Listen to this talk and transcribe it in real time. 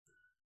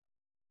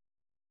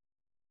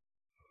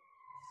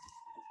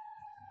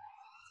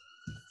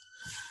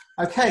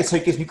Okay, so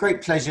it gives me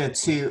great pleasure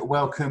to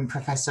welcome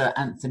Professor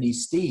Anthony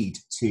Steed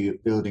to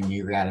Building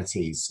New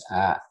Realities.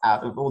 Out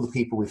of all the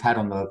people we've had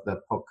on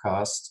the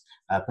podcast,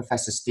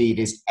 Professor Steed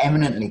is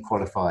eminently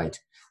qualified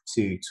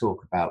to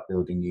talk about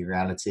building new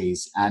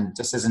realities. And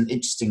just as an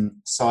interesting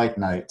side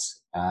note,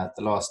 the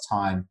last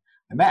time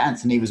I met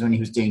Anthony was when he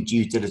was doing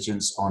due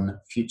diligence on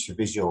Future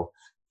Visual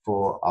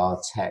for our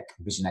tech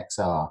Vision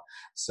XR.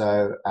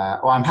 So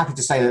I'm happy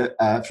to say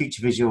that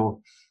Future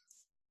Visual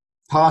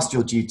passed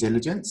your due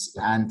diligence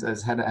and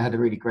has had a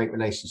really great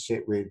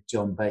relationship with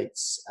John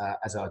Bates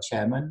as our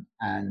chairman,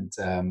 and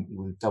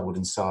we've doubled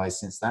in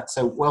size since that.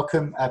 So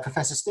welcome,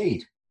 Professor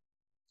Steed.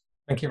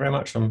 Thank you very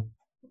much. I'm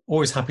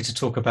always happy to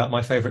talk about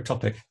my favourite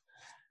topic.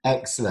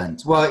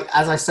 Excellent. Well,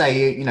 as I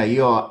say,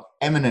 you are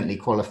eminently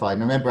qualified.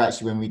 And I remember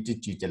actually when we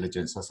did due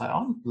diligence, I was like,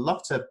 I'd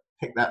love to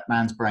pick that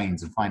man's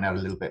brains and find out a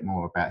little bit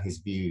more about his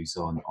views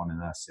on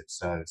immersive.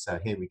 So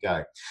here we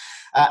go.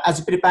 As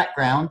a bit of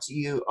background,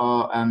 you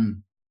are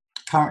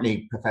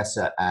currently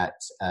professor at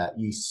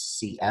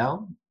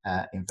UCL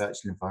in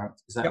virtual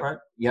environments. Is that right?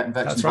 Yeah, in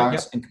virtual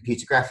environments and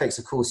computer graphics.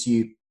 Of course,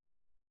 you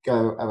go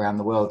around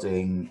the world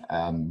doing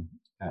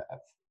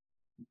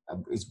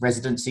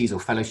residencies or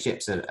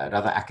fellowships at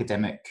other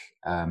academic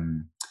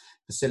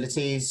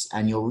facilities,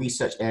 and your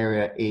research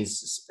area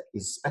is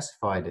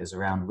specified as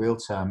around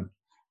real-time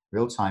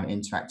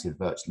interactive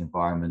virtual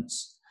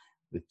environments,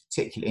 with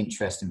particular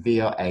interest in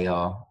VR,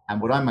 AR,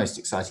 and what I'm most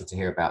excited to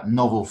hear about,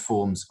 novel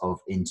forms of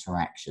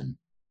interaction.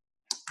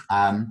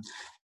 The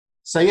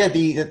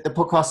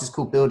podcast is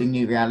called Building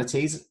New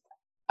Realities.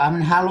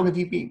 How long have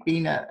you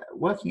been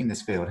working in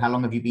this field? How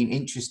long have you been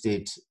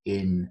interested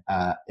in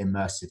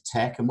immersive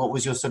tech? And what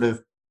was your sort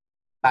of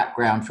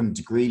background from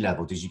degree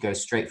level? Did you go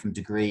straight from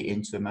degree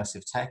into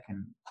immersive tech?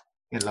 And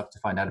I'd love to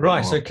find out a bit more.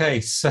 Right,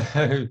 okay.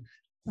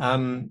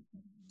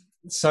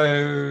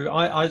 So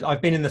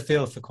I've been in the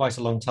field for quite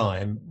a long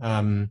time,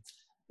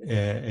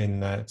 in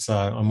that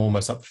I'm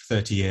almost up for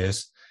 30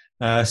 years.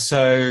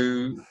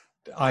 So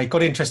I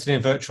got interested in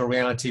virtual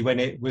reality when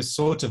it was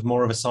sort of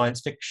more of a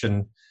science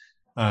fiction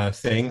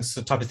thing. It's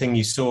the type of thing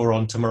you saw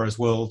on Tomorrow's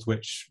World,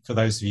 which for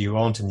those of you who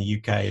aren't in the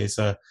UK is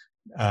a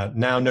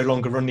now no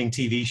longer running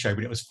TV show,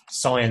 but it was a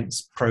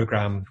science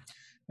programme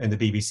in the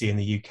BBC in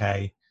the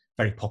UK,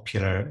 very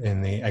popular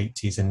in the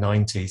 80s and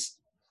 90s.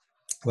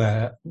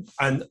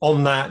 And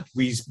on that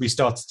we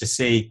started to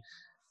see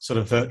sort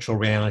of virtual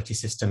reality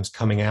systems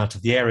coming out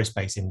of the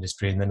aerospace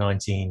industry in the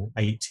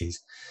 1980s.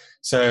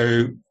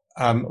 So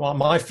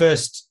my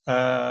first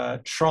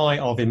try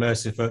of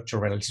immersive virtual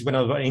reality is when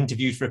I was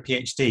interviewed for a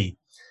PhD.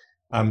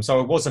 So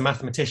I was a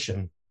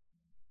mathematician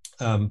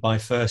by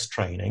first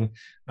training,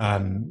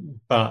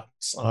 but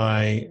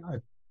I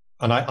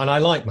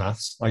like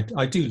maths.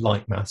 I do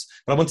like maths,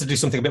 but I wanted to do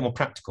something a bit more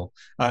practical.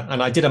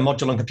 And I did a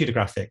module on computer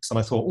graphics, and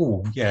I thought,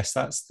 oh yes,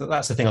 that's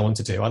the thing I want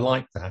to do. I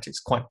like that. It's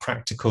quite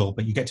practical,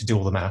 but you get to do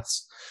all the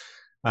maths.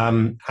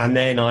 And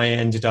then I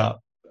ended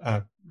up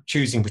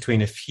choosing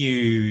between a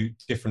few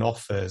different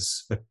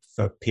offers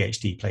for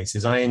PhD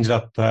places. I ended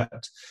up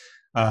at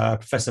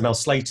Professor Mel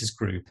Slater's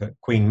group at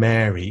Queen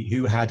Mary,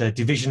 who had a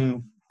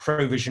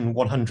Provision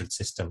 100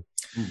 system.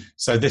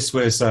 So this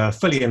was a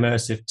fully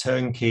immersive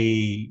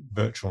turnkey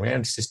virtual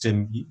reality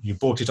system. You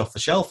bought it off the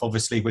shelf.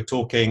 Obviously, we're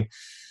talking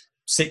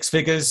six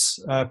figures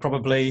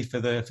probably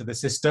for the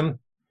system,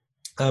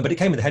 but it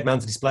came with a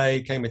head-mounted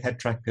display, came with head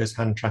trackers,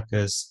 hand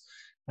trackers,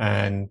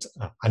 and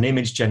an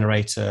image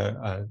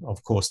generator.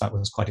 Of course, that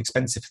was quite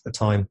expensive at the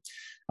time,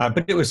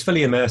 but it was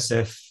fully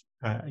immersive.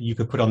 You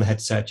could put on the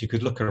headset, you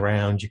could look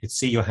around, you could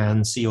see your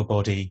hands, see your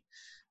body,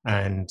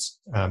 and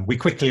we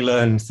quickly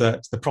learned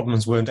that the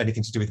problems weren't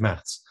anything to do with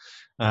maths.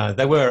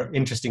 There were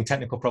interesting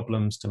technical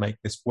problems to make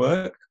this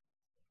work,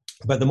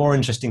 but the more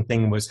interesting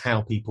thing was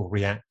how people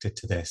reacted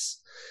to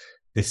this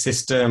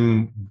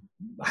system,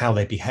 how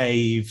they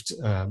behaved,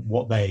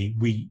 what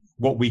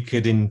we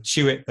could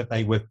intuit that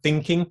they were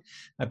thinking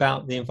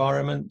about the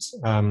environment,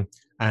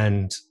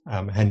 and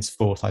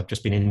henceforth I've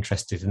just been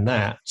interested in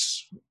that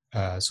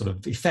sort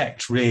of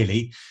effect,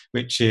 really,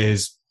 which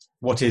is,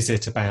 what is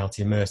it about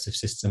immersive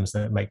systems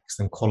that makes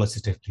them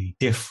qualitatively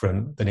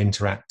different than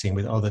interacting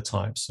with other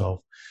types of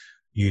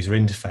user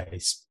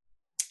interface?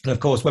 And of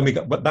course, when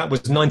that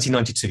was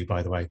 1992,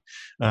 by the way,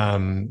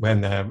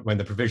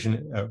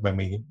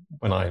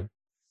 when I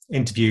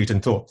interviewed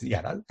and thought,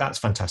 yeah, that's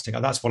fantastic.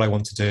 That's what I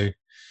want to do.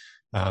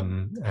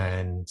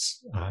 And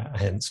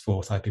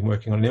henceforth, I've been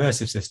working on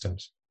immersive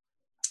systems.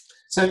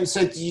 So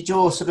did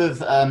your sort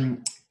of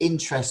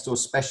interest or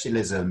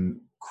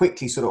specialism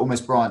quickly sort of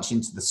almost branch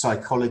into the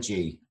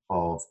psychology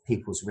of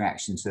people's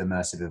reaction to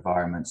immersive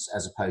environments,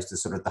 as opposed to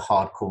sort of the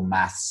hardcore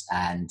maths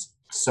and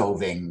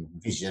solving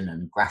vision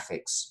and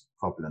graphics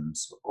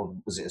problems? Or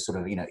was it a sort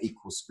of,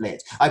 equal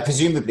split? I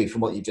presumably, from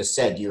what you just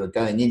said, you were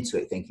going into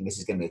it thinking this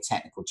is going to be a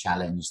technical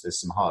challenge, there's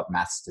some hard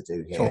maths to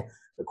do here. Sure.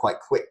 But quite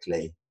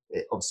quickly,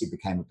 it obviously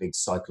became a big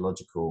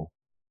psychological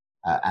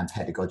and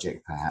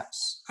pedagogic,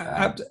 perhaps.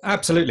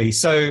 Absolutely.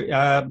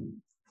 So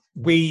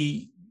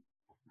we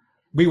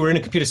were in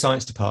a computer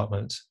science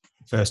department,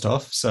 first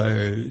off.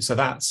 So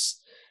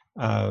that's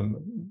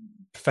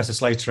Professor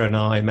Slater and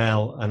I,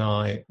 Mel and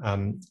I,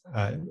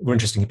 were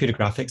interested in computer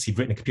graphics. He'd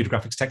written a computer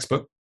graphics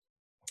textbook,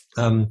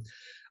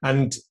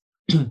 and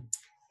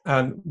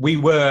we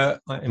were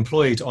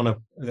employed on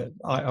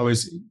I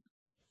was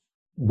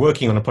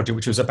working on a project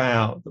which was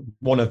about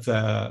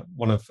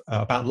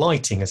about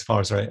lighting, as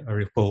far as I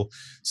recall.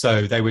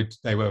 So they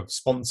were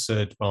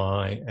sponsored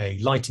by a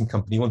lighting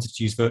company who wanted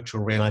to use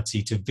virtual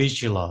reality to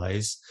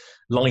visualize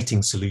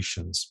lighting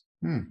solutions.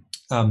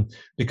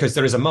 Because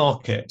there is a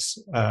market.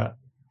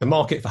 The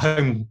market for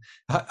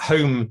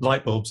home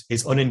light bulbs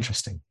is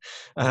uninteresting,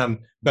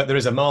 but there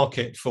is a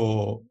market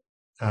for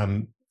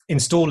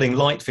installing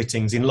light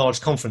fittings in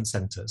large conference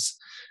centres,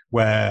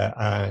 where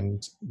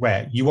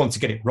you want to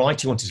get it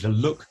right, you want it to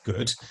look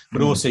good,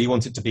 but also you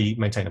want it to be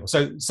maintainable.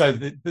 So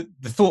the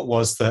thought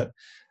was that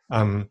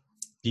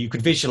you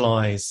could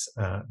visualize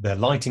the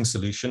lighting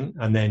solution,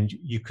 and then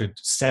you could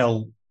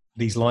sell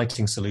these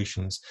lighting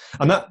solutions,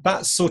 and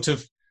that's sort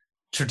of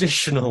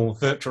traditional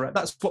virtual.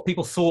 That's what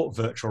people thought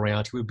virtual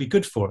reality would be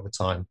good for at the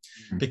time,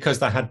 because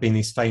there had been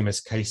these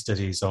famous case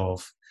studies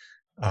of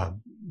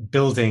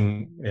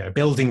building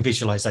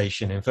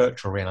visualization in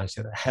virtual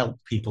reality that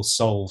helped people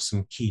solve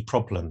some key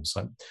problems,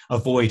 like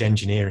avoid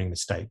engineering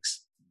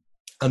mistakes.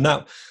 And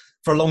that,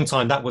 for a long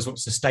time, that was what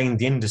sustained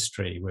the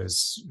industry,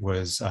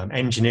 was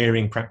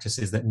engineering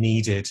practices that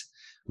needed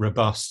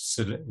robust,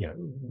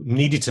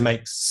 needed to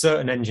make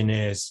certain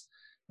engineers,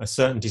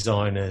 certain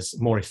designers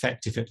more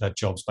effective at their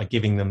jobs by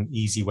giving them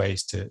easy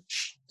ways to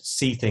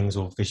see things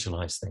or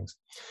visualize things.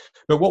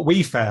 But what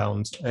we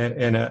found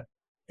in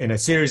a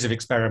series of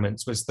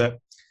experiments was that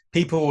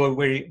people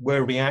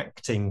were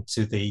reacting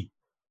to the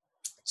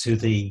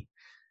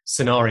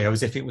scenario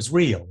as if it was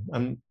real,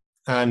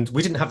 and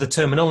we didn't have the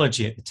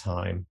terminology at the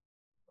time.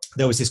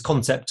 There was this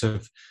concept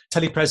of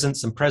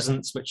telepresence and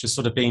presence, which has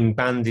sort of been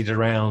bandied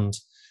around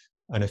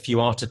in a few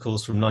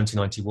articles from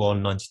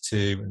 1991,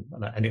 92,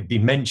 and it had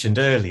been mentioned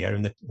earlier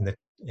in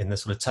the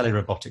sort of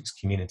telerobotics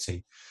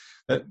community,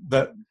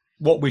 that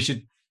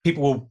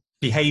people were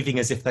behaving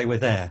as if they were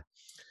there.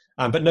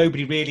 But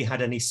nobody really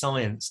had any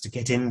science to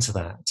get into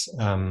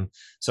that.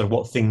 So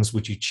what things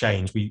would you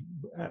change? We,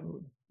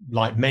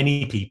 like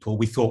many people,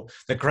 we thought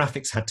that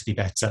graphics had to be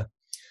better.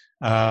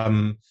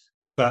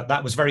 But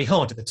that was very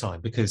hard at the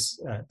time,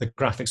 because the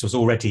graphics was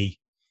already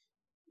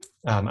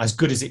as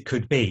good as it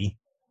could be.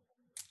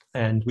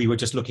 And we were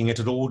just looking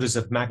at orders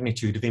of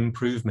magnitude of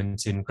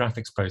improvement in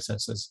graphics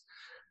processors.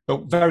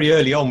 But very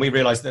early on, we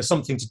realized there's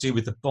something to do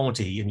with the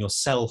body, and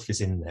yourself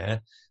is in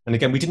there. And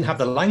again, we didn't have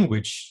the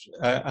language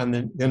and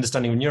the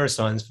understanding of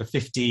neuroscience for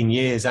 15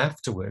 years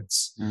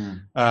afterwards.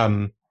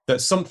 That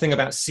something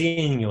about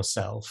seeing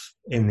yourself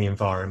in the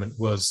environment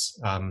was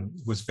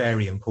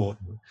very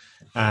important.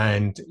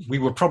 And we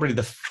were probably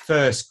the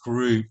first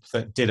group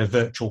that did a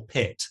virtual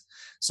pit.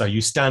 So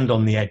you stand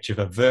on the edge of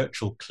a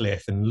virtual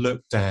cliff and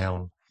look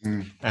down.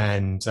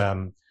 And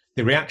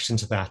the reaction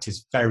to that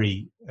is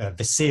very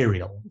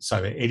visceral.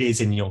 So it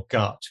is in your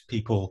gut.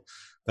 People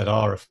that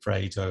are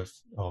afraid of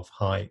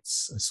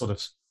heights sort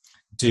of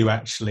do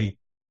actually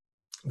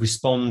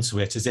respond to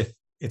it as if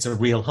it's a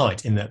real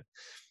height, in that,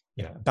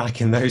 back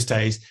in those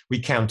days, we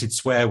counted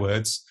swear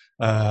words.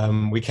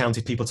 We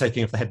counted people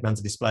taking off the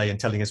head-mounted display and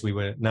telling us we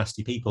were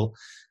nasty people,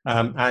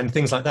 and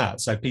things like that.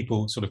 So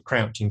people sort of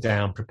crouching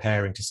down,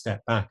 preparing to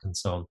step back, and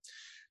so on.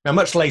 Now,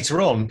 much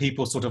later on,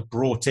 people sort of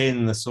brought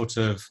in the sort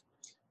of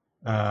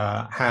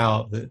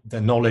how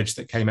the knowledge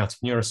that came out of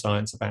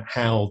neuroscience about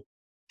how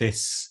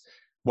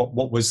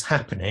what was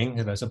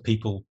happening. So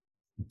people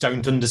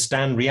don't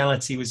understand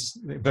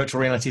virtual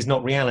reality is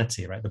not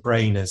reality, right? The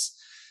brain is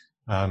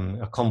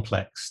a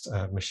complex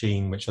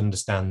machine which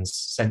understands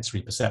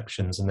sensory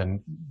perceptions and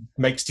then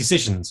makes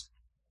decisions.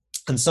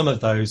 And some of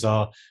those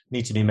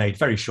need to be made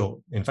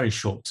in very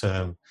short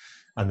term,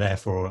 and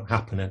therefore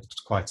happen at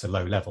quite a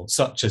low level,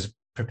 such as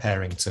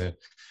preparing to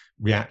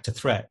react to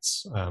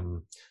threats.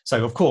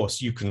 So of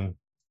course you can,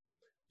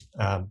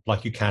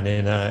 like you can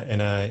in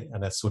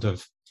a sort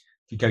of,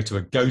 if you go to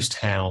a ghost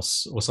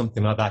house or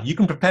something like that, you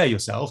can prepare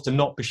yourself to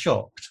not be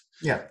shocked.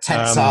 Yeah,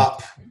 tense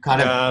up,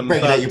 kind of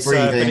regulate your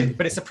breathing.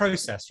 But it's a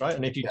process, right?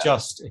 And if you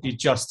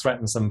just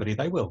threaten somebody,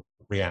 they will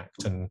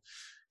react. And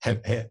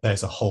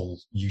there's a whole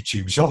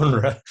YouTube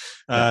genre,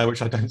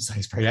 which I don't say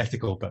is very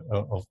ethical, but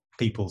of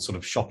people sort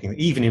of shocking,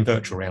 even in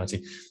virtual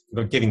reality,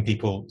 giving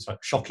people,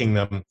 shocking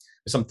them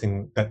with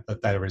something that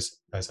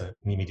there's an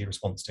immediate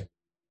response to,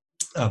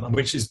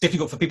 which is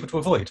difficult for people to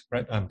avoid,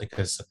 right?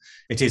 Because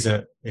it is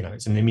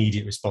it's an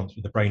immediate response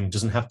where the brain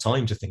doesn't have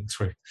time to think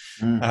through.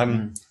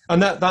 And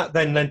that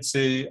then led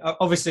to,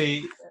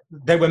 obviously,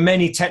 there were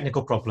many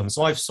technical problems.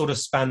 So I've sort of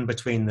spanned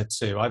between the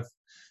two.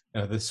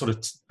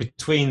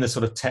 Between the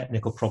sort of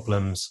technical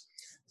problems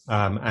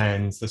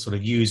and the sort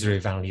of user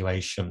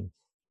evaluation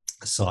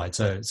side.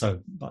 So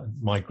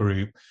my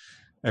group,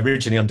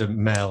 originally under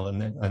Mel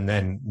and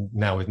then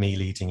now with me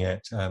leading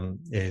it,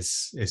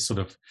 is sort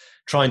of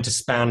trying to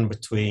span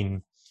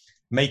between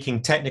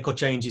making technical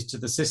changes to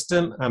the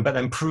system, but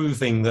then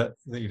proving that,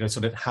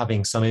 sort of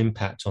having some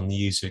impact on the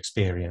user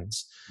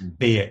experience,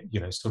 be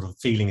it, sort of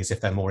feeling as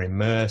if they're more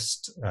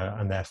immersed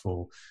and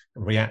therefore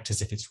react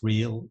as if it's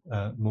real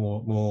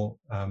more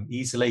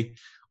easily,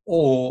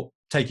 or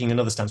taking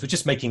another stance, which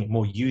is making it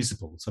more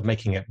usable, so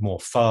making it more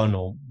fun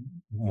or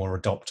more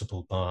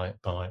adoptable by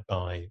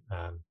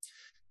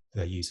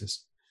their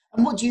users.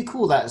 And what do you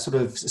call that sort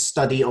of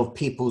study of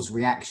people's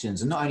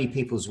reactions, and not only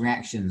people's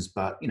reactions,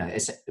 but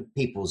it's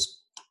people's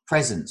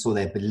presence or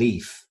their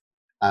belief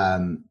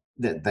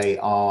that they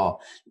are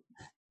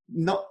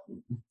not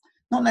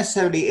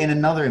necessarily in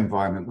another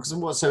environment? Because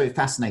what's so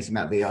fascinating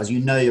about VR is,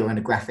 you're in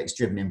a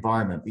graphics-driven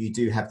environment, but you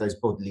do have those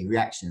bodily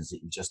reactions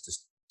that you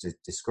just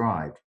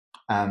described.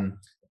 So I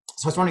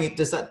was wondering,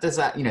 does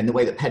that in the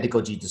way that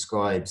pedagogy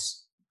describes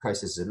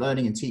processes of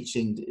learning and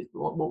teaching,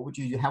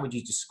 how would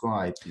you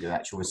describe the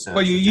actual research?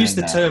 Well, you use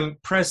the term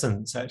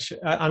presence,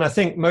 actually, and I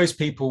think most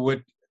people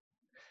would.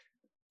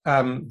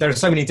 There are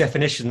so many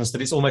definitions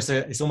that it's almost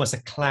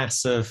a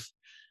class of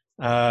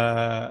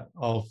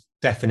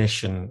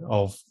definition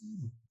of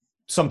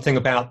something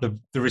about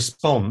the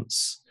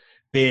response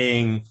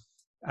being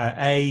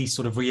a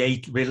sort of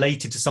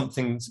related to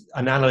something's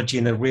analogy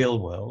in the real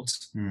world.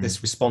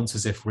 This response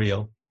as if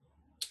real,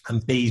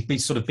 and B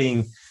sort of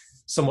being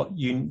somewhat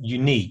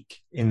unique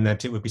in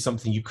that it would be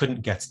something you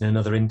couldn't get in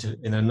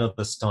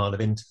another style of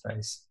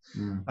interface.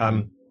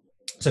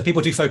 So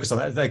people do focus on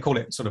that. They call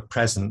it sort of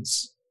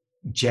presence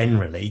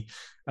generally,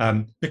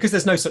 because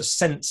there's no such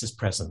sense as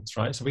presence,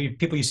 right? So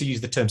people used to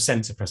use the term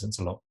sense of presence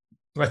a lot.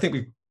 I think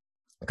we've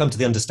come to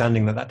the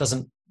understanding that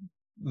doesn't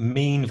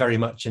mean very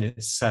much in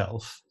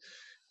itself,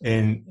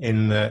 in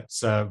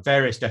that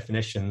various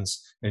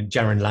definitions, and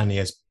Jaron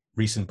Lanier's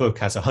recent book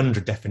has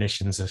 100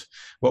 definitions of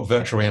what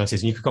virtual reality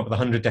is, and you could come up with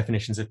 100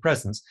 definitions of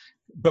presence,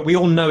 but we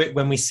all know it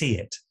when we see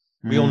it.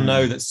 We all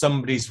know that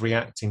somebody's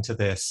reacting to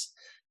this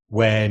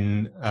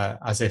when,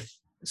 as if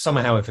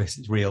somehow, if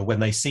it's real,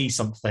 when they see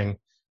something,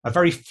 a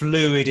very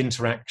fluid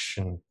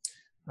interaction.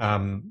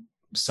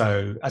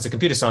 So as a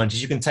computer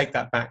scientist, you can take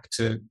that back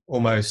to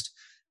almost,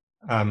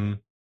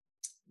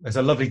 there's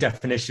a lovely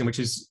definition, which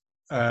is,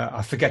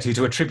 I forget who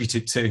to attribute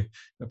it to,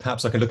 but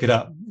perhaps I can look it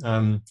up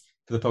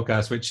for the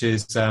podcast, which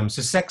is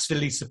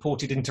successfully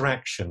supported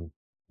interaction.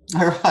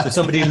 So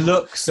somebody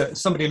looks at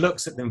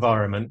the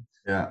environment,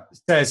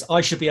 says,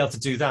 I should be able to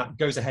do that,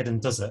 goes ahead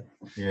and does it.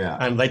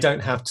 And they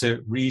don't have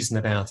to reason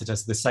about it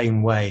as the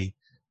same way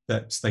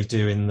that they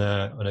do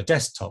on a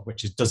desktop,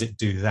 which is, does it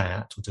do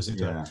that, or does it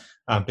do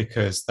it?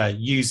 Because they're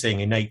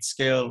using innate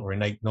skill or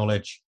innate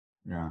knowledge,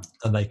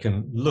 and they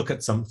can look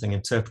at something,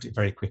 interpret it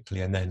very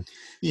quickly, and then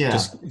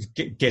just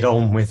get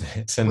on with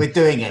it. And we're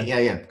doing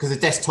it, because the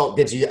desktop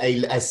gives you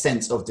a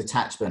sense of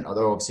detachment.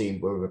 Although obviously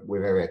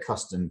we're very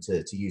accustomed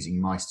to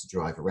using mice to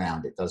drive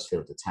around, it does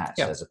feel detached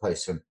as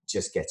opposed to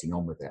just getting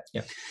on with it.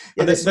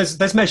 But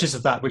there's measures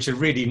of that which are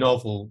really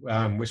novel,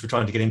 which we're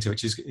trying to get into,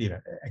 which is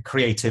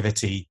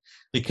creativity,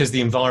 because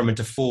the environment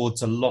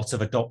affords a lot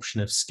of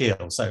adoption of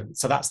skill. So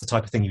that's the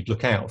type of thing you'd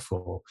look out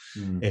for,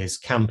 is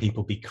can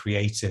people be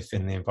creative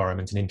in the environment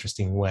in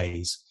interesting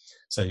ways?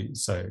 So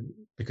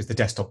because the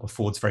desktop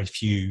affords very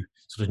few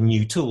sort of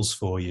new tools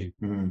for you,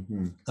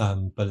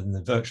 but in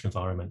the virtual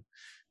environment,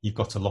 you've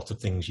got a lot of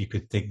things you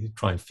could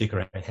try and figure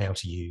out how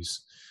to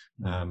use,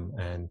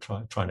 and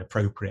try and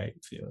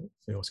appropriate for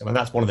yourself. And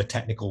that's one of the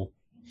technical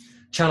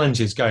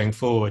challenges going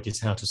forward, is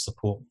how to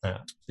support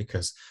that,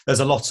 because there's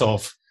a lot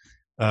of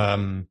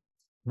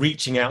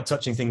reaching out,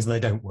 touching things, and they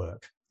don't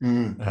work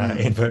in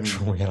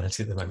virtual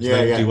reality at the moment. They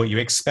don't do what you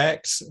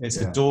expect. It's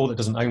a door that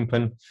doesn't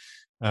open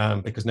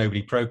because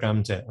nobody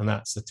programmed it, and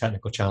that's the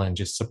technical challenge,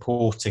 is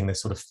supporting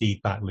this sort of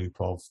feedback loop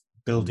of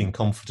building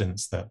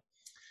confidence that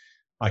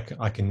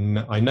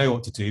I know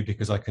what to do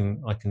because I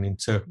can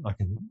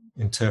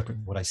interpret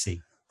what I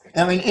see.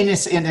 I mean, in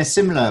a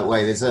similar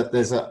way, there's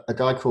a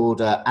guy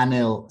called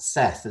Anil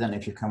Seth. I don't know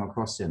if you've come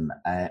across him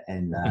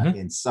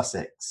in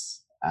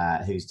Sussex,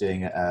 who's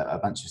doing a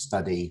bunch of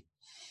study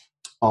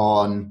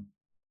on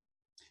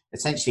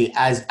essentially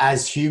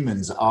as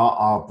humans,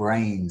 our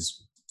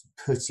brains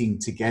putting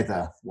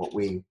together what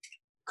we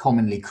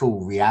commonly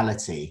call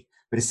reality,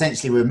 but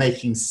essentially we're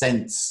making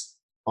sense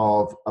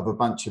of a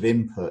bunch of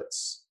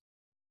inputs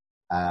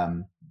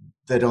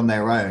that on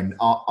their own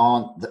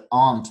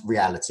aren't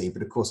reality,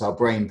 but of course our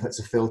brain puts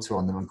a filter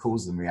on them and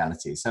calls them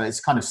reality. So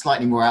it's kind of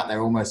slightly more out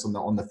there, almost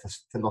on the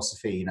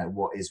philosophy,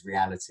 what is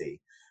reality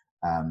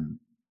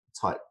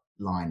type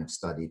line of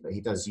study. But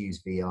he does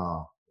use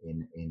VR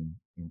in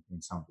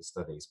some of the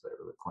studies, but it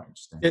was quite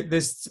interesting.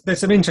 There's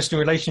some interesting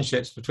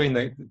relationships between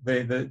the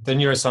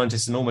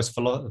neuroscientists and almost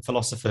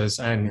philosophers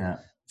and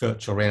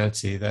virtual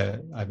reality.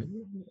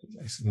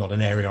 It's not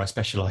an area I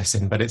specialize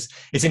in, but it's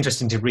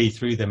interesting to read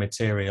through the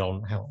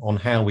material on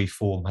how we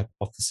form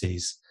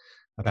hypotheses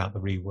about the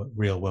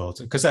real world,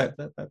 because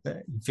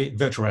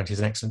virtual reality is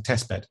an excellent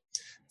testbed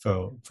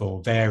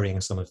for varying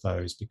some of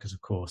those, because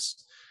of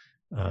course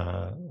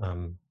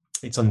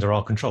it's under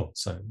our control.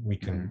 So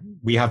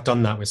we have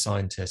done that with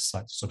scientists,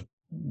 like sort of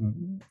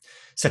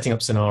setting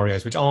up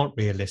scenarios which aren't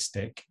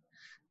realistic,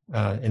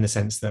 in the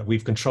sense that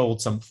we've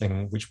controlled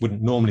something which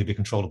wouldn't normally be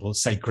controllable,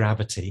 say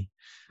gravity,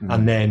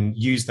 and then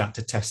use that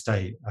to test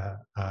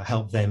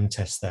help them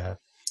test their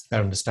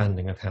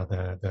understanding of how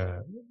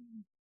the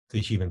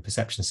human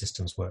perception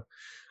systems work.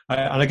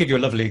 And I'll give you a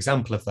lovely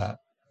example of that,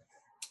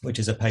 which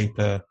is a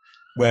paper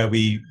where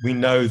we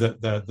know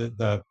that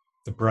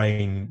the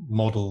brain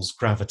models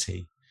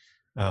gravity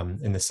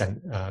in the sense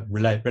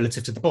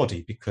relative to the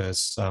body,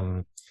 because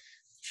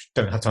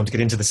don't have time to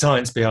get into the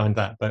science behind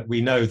that, but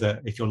we know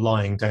that if you're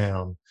lying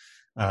down,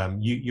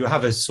 you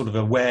have a sort of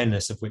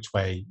awareness of which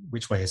way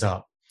is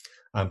up,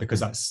 because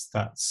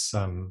that's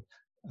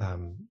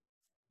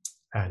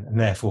and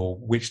therefore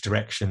which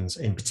directions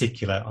in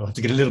particular. I'll have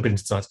to get a little bit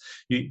into science,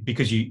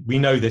 we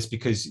know this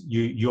because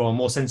you are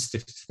more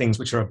sensitive to things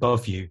which are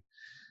above you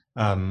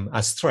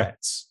as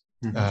threats.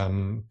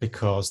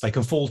 Because they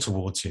can fall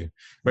towards you,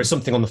 whereas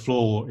something on the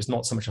floor is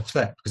not so much a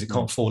threat because it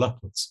can't fall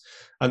upwards.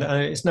 And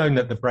it's known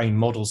that the brain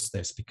models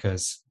this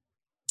because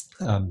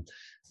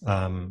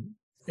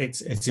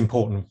it's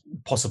important,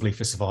 possibly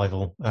for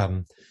survival,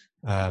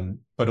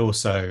 but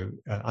also,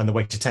 and the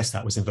way to test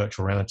that was in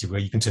virtual reality, where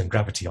you can turn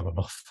gravity on and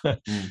off,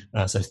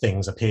 so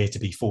things appear to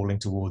be falling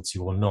towards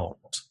you or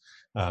not.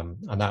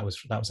 And that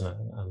was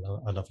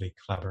a lovely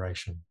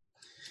collaboration.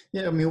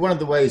 Yeah, I mean, one of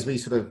the ways we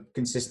sort of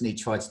consistently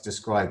try to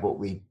describe what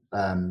we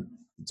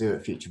do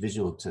at Future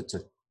Visual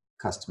to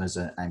customers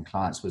and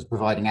clients was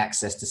providing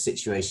access to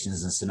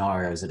situations and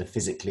scenarios that are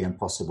physically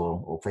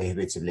impossible or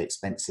prohibitively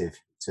expensive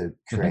to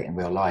create in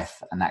real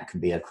life. And that can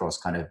be across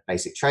kind of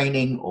basic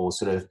training or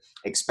sort of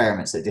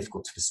experiments that are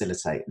difficult to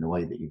facilitate in the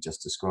way that you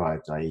just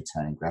described, i.e.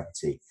 turning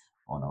gravity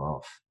on or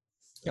off.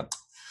 Yep.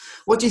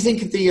 What do you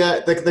think of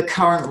the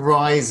current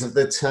rise of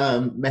the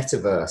term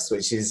metaverse,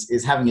 which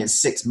is having its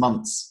 6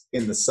 months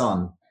in the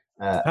sun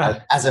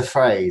as a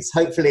phrase?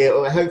 Hopefully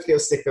it'll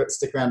stick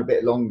around a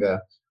bit longer,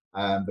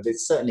 but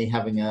it's certainly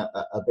having a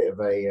bit of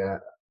a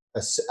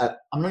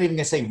I'm not even going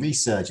to say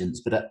resurgence,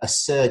 but a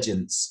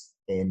surgence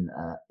in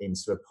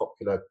sort of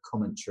popular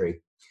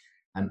commentary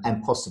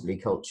and possibly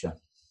culture.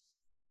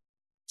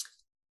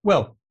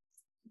 Well,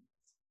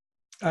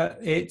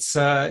 it's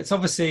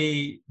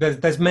obviously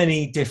there's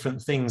many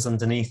different things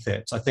underneath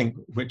it, I think,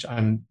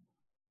 and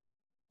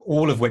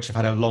all of which have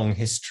had a long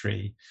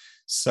history.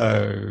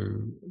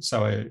 So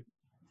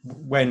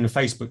when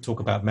Facebook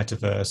talk about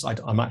metaverse,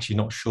 I'm actually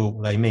not sure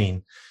what they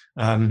mean,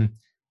 but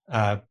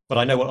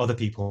I know what other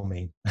people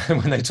mean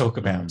when they talk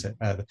about it.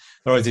 There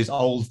are these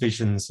old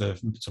visions of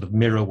sort of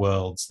mirror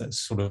worlds that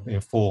sort of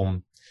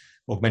inform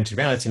augmented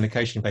reality and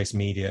location-based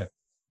media.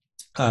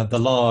 The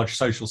large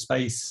social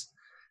space,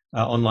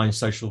 online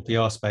social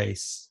VR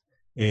space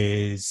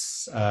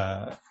is,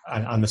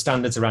 and the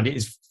standards around it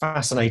is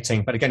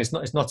fascinating. But again,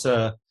 it's not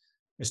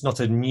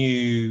a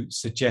new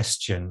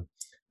suggestion,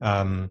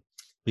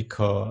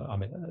 because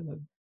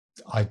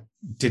I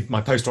did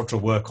my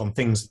postdoctoral work on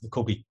things that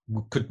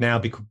could now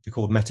be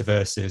called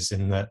metaverses,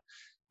 in that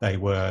they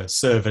were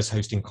servers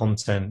hosting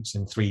content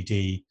in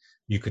 3D.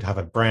 You could have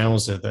a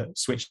browser that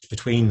switched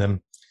between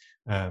them.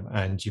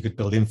 And you could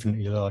build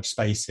infinitely large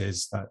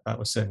spaces. That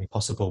was certainly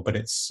possible, but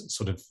it's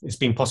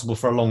been possible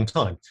for a long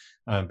time,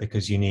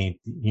 because you need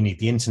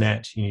the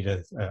internet, you need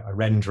a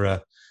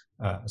renderer,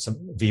 some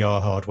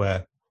VR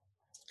hardware,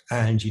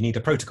 and you need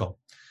a protocol.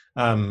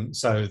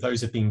 So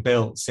those have been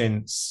built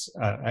since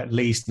at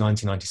least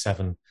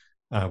 1997,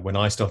 when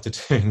I started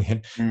doing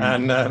it,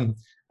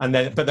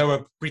 but there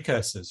were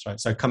precursors, right?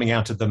 So coming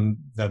out of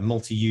the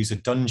multi-user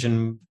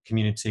dungeon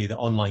community, the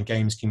online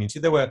games community,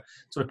 there were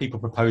sort of people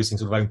proposing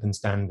sort of open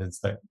standards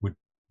that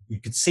you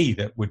could see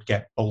that would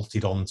get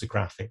bolted onto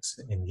graphics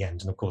in the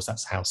end. And of course,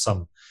 that's how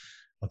some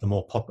of the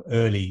more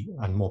early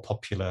and more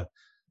popular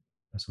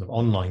sort of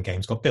online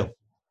games got built.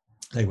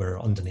 They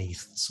were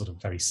underneath sort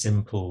of very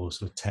simple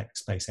sort of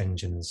text-based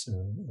engines,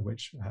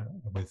 which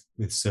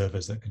with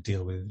servers that could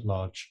deal with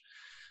large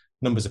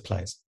numbers of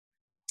players.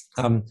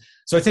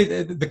 So I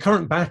think the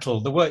current battle,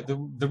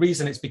 the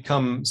reason it's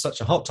become such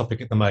a hot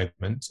topic at the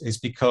moment is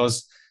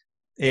because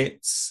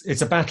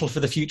it's a battle for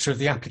the future of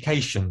the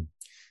application.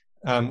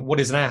 What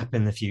is an app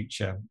in the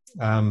future?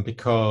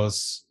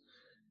 Because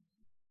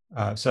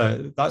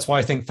so that's why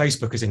I think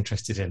Facebook is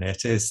interested in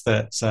it, is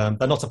that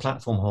they're not a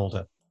platform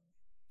holder.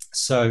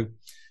 So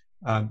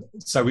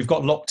we've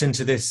got locked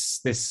into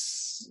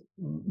this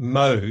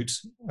mode,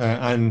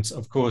 and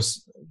of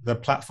course the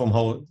platform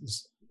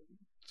holders,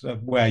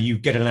 where you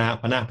get an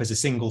app is a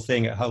single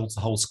thing, it holds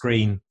the whole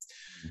screen,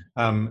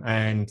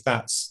 and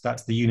that's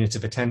the unit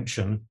of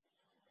attention,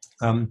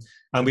 and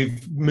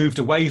we've moved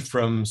away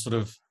from sort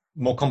of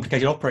more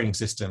complicated operating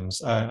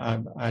systems,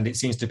 and it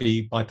seems to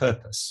be by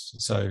purpose.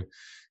 So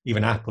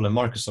even Apple and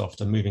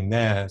Microsoft are moving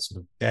their sort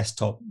of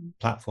desktop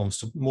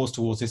platforms more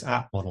towards this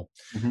app model.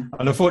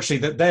 And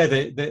unfortunately,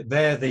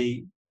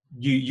 that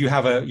you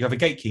have a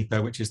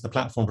gatekeeper, which is the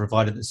platform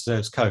provider that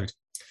serves code,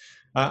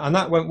 and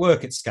that won't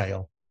work at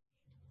scale.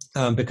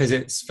 Because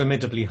it's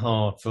formidably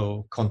hard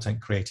for content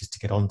creators to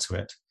get onto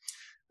it.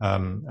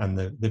 And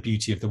the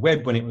beauty of the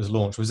web when it was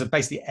launched was that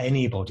basically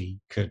anybody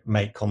could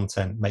make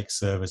content, make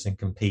servers, and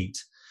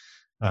compete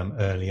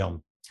early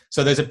on.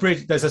 So there's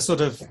a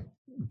sort of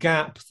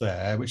gap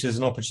there, which is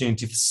an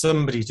opportunity for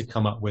somebody to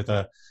come up with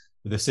a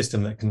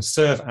system that can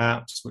serve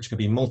apps, which can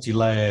be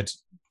multi-layered,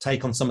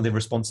 take on some of the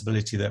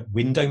responsibility that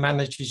window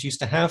managers used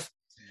to have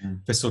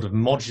for sort of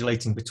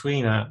modulating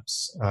between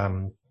apps,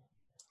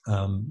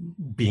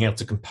 being able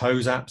to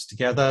compose apps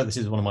together. This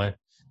is one of my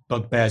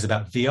bugbears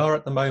about VR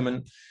at the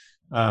moment.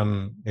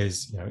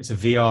 It's a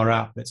VR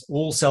app that's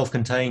all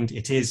self-contained.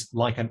 It is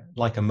like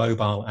a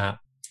mobile app,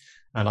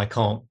 and I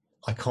can't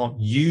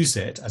use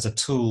it as a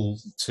tool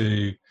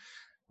to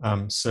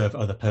serve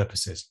other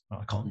purposes.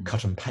 I can't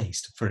cut and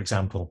paste, for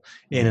example,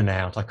 in and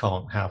out. I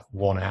can't have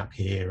one app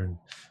here and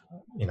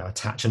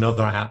attach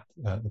another app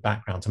the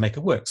background to make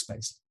a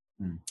workspace.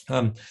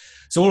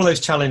 So all of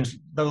those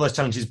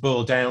challenges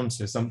boil down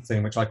to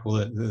something which I call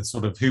the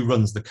sort of who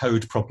runs the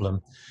code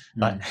problem,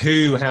 like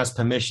who has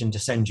permission to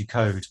send you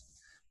code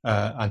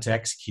and to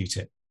execute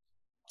it,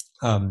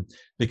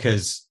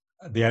 because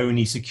the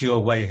only secure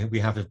way we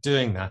have of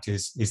doing that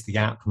is the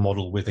app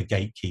model with a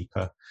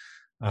gatekeeper,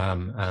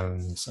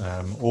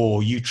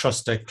 or you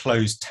trust a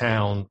closed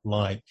town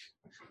like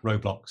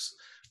Roblox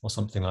or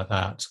something like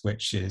that,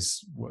 which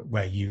is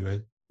where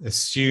you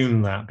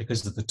assume that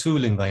because of the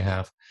tooling they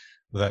have,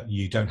 that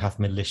you don't have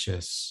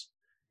malicious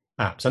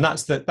apps. And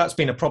that's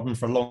been a problem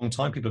for a long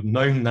time. People have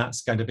known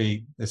that's going to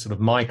be the sort of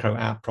micro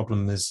app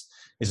problem is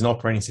an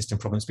operating system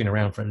problem that's been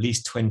around for at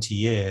least 20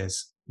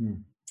 years.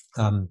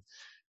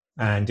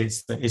 And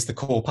it's the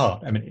core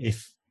part. I mean,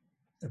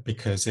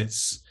 because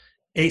it's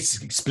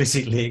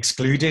explicitly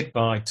excluded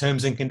by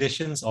terms and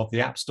conditions of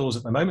the app stores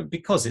at the moment,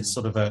 because it's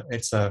sort of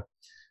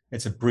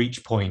a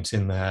breach point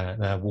in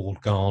their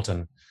walled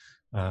garden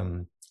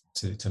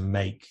to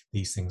make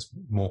these things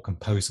more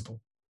composable.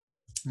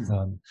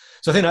 So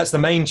I think that's the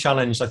main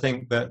challenge I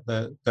think that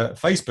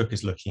Facebook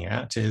is looking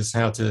at, is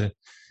how to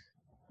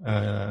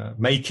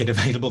make it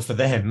available for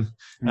them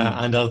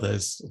and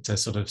others to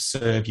sort of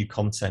serve you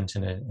content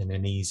in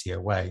an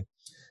easier way.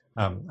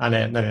 And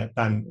then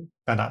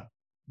that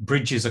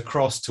bridges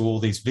across to all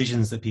these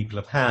visions that people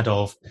have had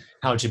of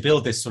how do you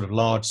build this sort of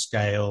large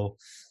scale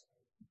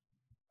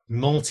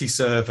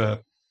multi-server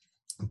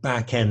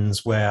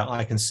backends where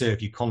I can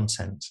serve you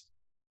content.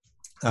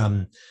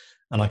 And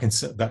I can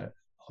serve that,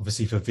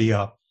 obviously for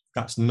VR,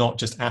 that's not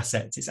just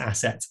assets, it's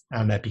assets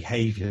and their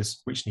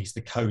behaviors, which needs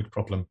the code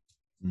problem.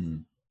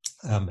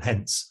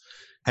 Hence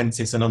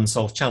it's an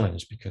unsolved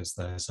challenge, because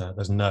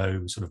there's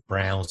no sort of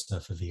browser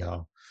for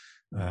VR.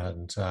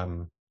 And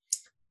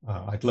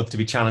I'd love to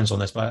be challenged on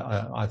this, but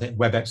I think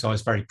WebXR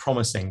is very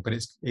promising.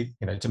 But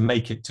to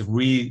make it to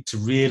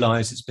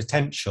realize its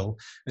potential,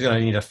 it's going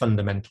to need a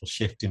fundamental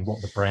shift in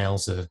what the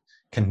browser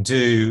can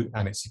do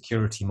and its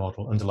security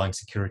model, underlying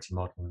security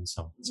model, and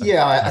so on. So,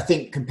 I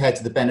think compared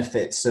to the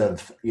benefits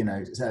of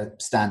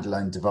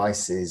standalone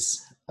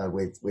devices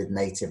with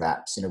native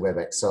apps,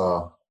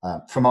 WebXR,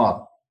 from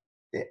our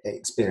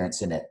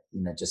experience in it,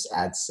 just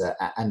adds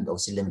and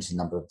obviously limited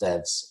number of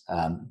devs.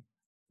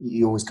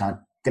 You always kind of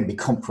going to be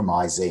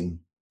compromising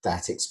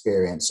that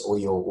experience, or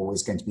you're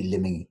always going to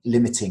be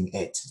limiting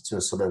it to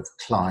a sort of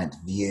client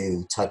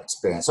view type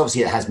experience.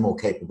 Obviously, it has more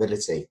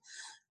capability,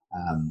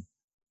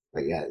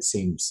 but yeah, it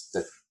seems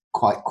that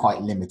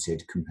quite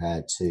limited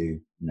compared to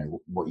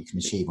what you can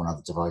achieve on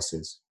other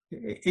devices.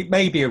 It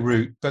may be a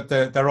route, but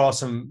there are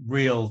some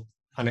real,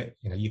 and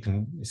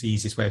it's the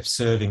easiest way of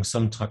serving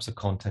some types of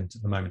content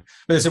at the moment.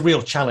 But there's a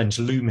real challenge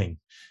looming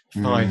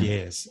 5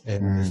 years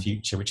in the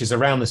future, which is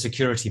around the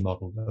security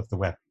model of the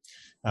web.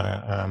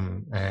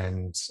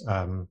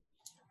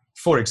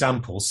 For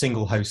example,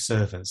 single host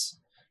servers.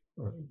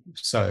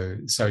 So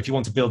if you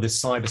want to build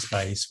this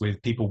cyberspace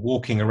with people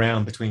walking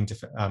around between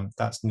different,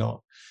 that's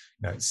not,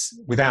 it's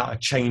without a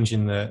change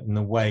in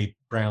the way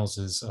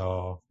browsers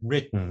are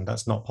written.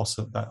 That's not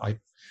possible. That I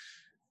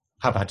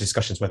have had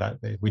discussions where that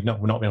we're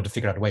not been able to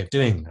figure out a way of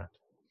doing that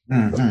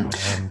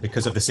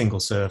because of the single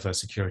server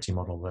security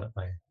model that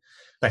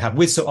they have.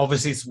 With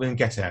obviously some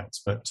get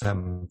outs, but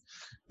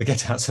the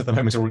get outs at the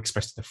moment are all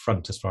expressed at the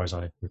front, as far as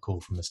I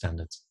recall from the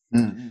standards.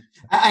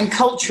 And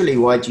culturally,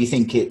 why do you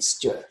think it's?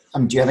 Do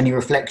you have any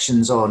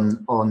reflections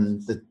on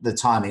the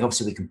timing?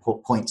 Obviously, we can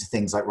point to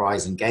things like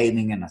rise in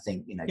gaming, and I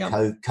think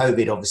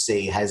COVID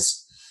obviously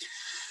has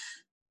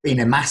been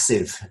a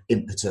massive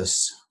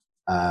impetus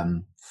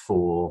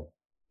for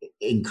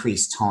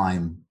increased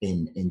time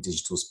in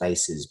digital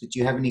spaces. But do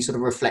you have any sort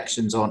of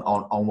reflections on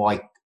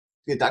why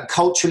that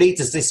culturally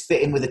does this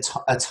fit in with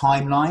a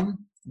timeline?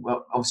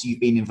 Well, obviously you've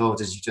been involved,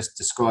 as you just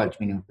described,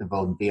 been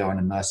involved in VR and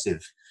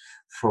immersive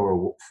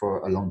for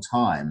a long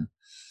time.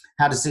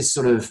 How does this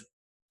sort of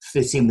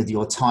fit in with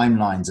your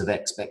timelines of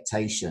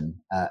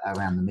expectation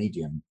around the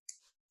medium?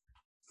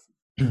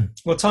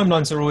 Well,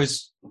 timelines are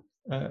always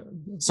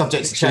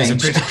subject to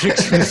change.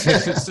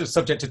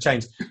 Subject to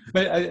change.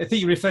 But I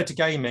think you referred to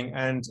gaming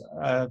and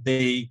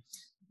the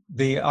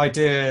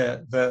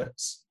idea that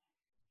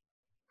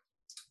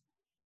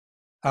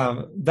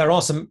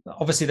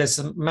there's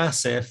some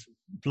massive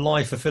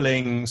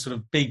life-fulfilling sort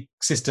of big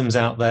systems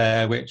out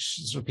there which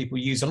sort of people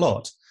use a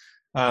lot,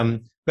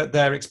 but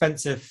they're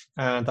expensive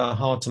and they're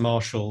hard to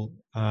marshal,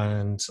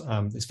 and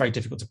it's very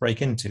difficult to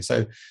break into.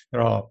 So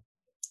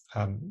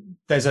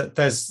there's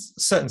a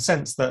certain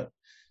sense that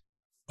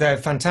they're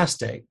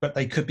fantastic, but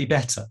they could be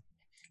better.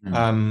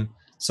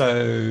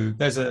 So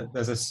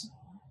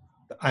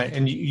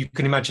and you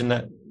can imagine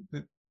that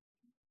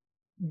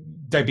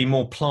they'd be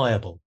more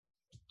pliable,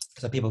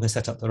 so people can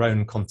set up their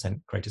own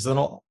content creators. They're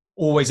not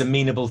always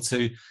amenable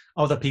to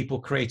other people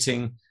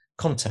creating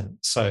content.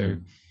 So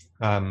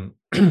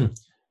there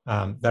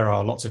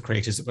are lots of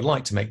creators that would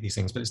like to make these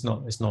things, but it's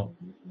not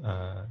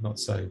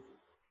so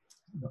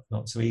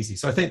easy.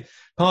 So I think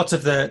part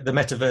of the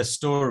metaverse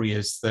story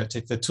is that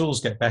if the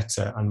tools get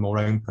better and more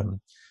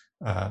open,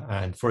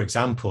 and for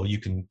example, you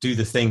can do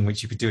the thing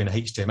which you could do in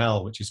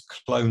HTML, which is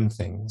clone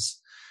things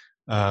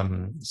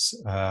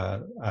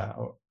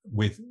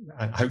with,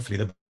 and hopefully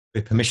the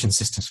permission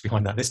systems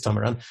behind that this time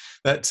around,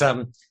 that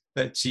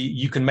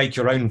you can make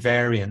your own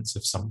variants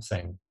of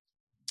something,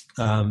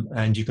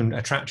 and you can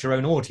attract your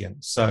own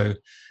audience. So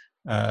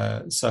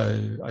I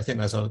think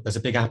there's a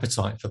big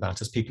appetite for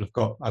that, as people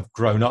have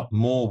grown up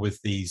more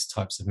with these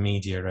types of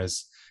media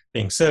as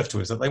being served to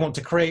us, that they want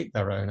to create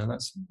their own, and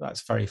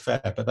that's very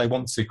fair, but they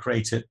want to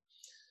create it.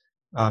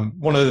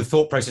 One of the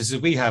thought processes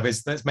we have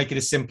is, let's make it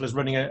as simple as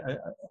running a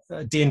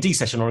D&D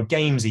session or a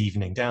games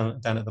evening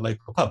down at the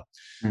local pub.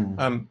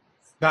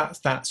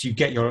 That's you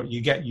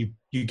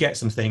get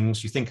some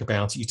things, you think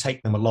about it, you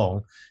take them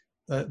along.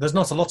 There's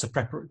not a lot of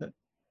preparation.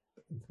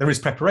 There is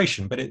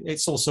preparation, but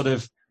it's all sort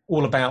of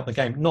all about the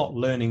game, not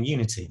learning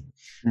Unity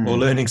or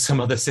learning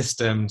some other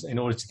systems in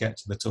order to get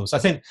to the tools. I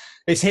think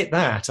it's hit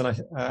that,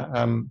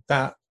 and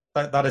that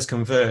has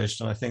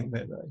converged, and I think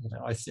that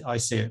I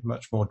see it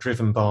much more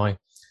driven by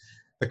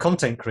the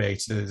content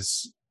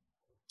creators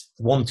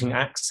wanting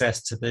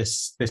access to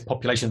this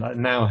population that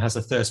now has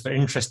a thirst for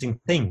interesting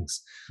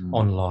things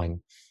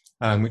online,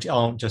 which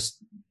aren't just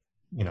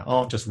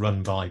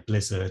run by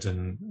Blizzard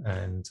and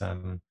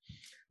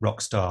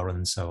Rockstar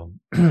and so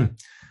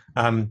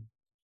on.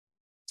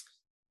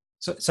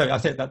 So I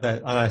think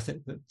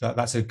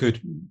that's a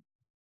good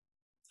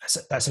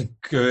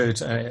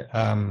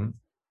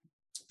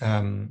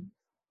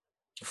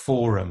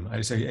forum.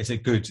 It's a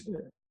good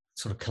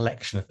sort of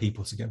collection of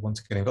people to want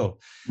to get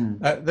involved.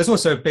 There's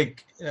also a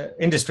big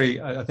industry,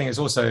 I think, is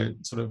also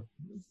sort of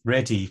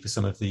ready for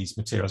some of these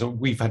materials.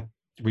 We've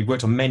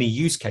worked on many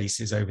use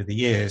cases over the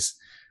years,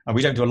 and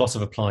we don't do a lot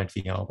of applied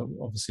VR, but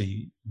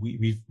obviously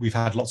we've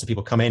had lots of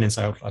people come in and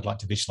say, I'd like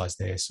to visualize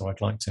this, or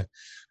I'd like to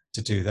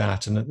do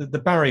that. And the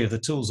barrier of the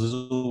tools has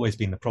always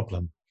been the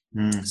problem.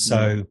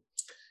 So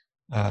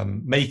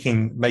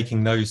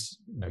making those,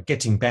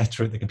 getting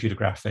better at the computer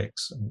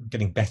graphics, and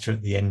getting better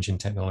at the engine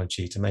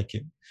technology to make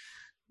it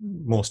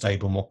more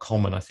stable, more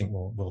common, I think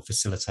will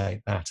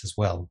facilitate that as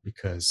well,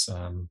 because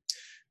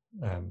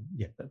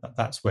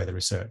that's where the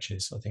research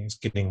is. I think it's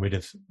getting rid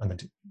of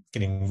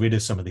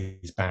some of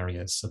these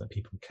barriers so that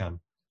people can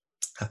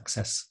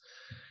access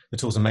the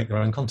tools and make their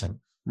own content.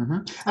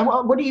 And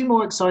what are you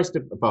more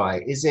excited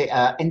by? Is it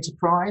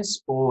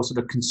enterprise or sort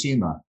of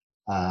consumer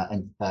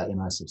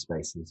immersive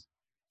spaces?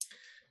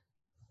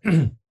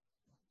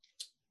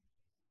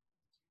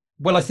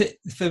 Well, I think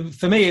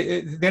for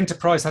me, the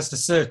enterprise has to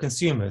serve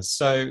consumers,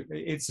 so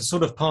it's a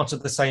sort of part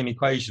of the same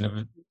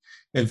equation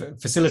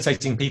of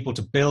facilitating people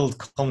to build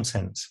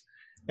content,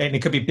 and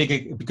it could be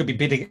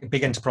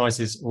big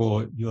enterprises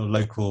or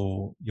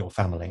your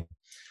family.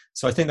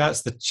 So I think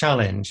that's the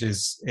challenge.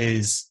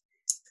 Is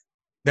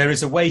there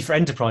is a way for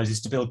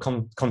enterprises to build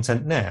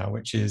content now,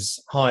 which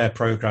is hire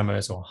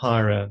programmers or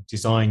hire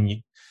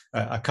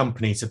a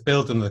company to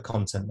build them the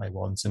content they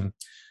want.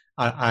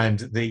 And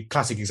the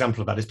classic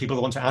example of that is people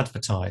that want to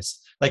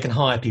advertise. They can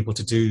hire people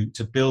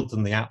to build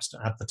them the apps to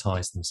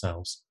advertise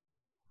themselves.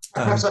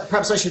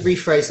 Perhaps I should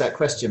rephrase that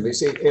question. But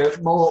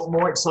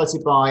more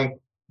excited by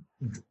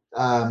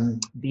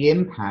the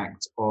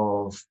impact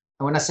of,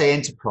 and when I say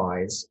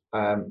enterprise,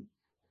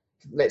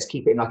 let's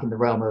keep it in the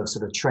realm of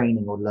sort of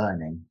training or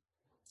learning.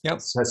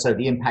 Yep. So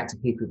the impact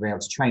of people being able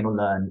to train or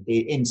learn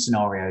in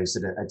scenarios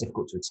that are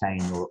difficult to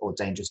attain or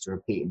dangerous to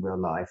repeat in real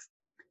life.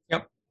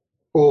 Yep.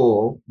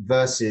 Or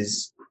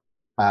versus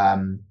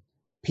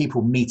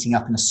people meeting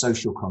up in a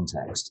social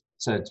context.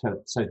 So to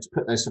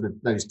put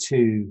those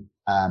two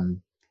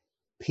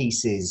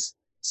pieces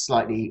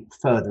slightly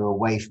further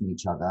away from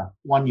each other.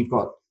 One, you've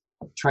got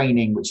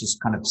training, which is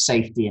kind of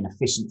safety and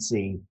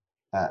efficiency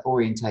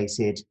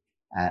orientated.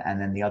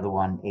 And then the other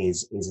one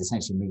is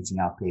essentially meeting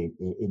up in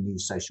new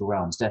social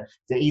realms. Do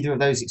either of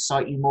those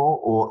excite you more,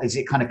 or is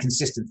it kind of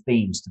consistent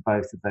themes to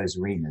both of those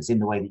arenas in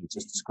the way that you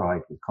just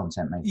described with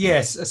content making?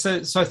 Yes.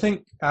 So I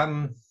think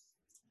they're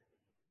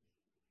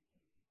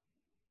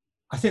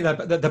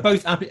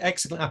both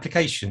excellent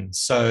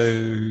applications. So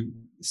in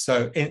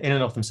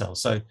and of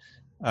themselves. So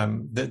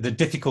the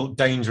difficult,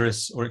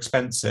 dangerous, or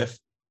expensive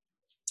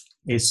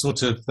is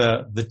sort of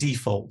the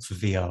default for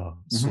VR,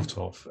 sort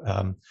of.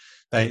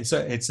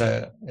 it's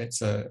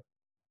a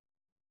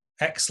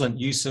excellent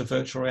use of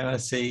virtual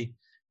reality.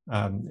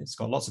 It's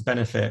got lots of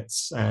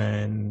benefits,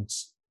 and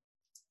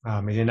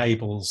it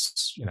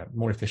enables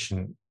more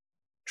efficient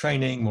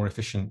training, more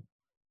efficient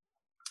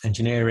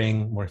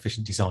engineering, more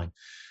efficient design.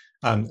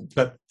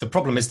 But the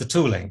problem is the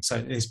tooling.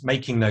 So it's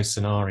making those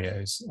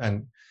scenarios.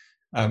 And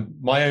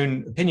my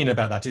own opinion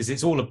about that is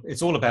it's all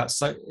about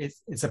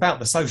it's about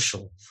the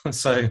social.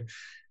 So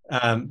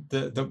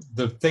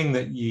the thing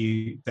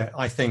that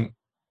I think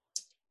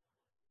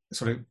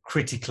sort of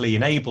critically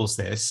enables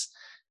this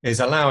is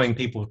allowing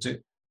people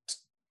to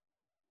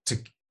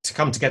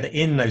come together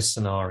in those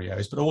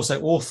scenarios, but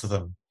also author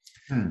them.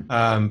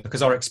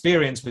 Because our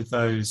experience with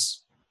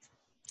those,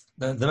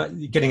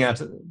 getting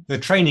out, the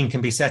training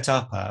can be set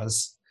up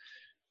as,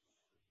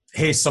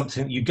 here's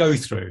something you go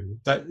through.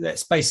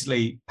 That's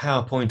basically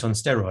PowerPoint on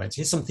steroids.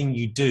 Here's something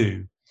you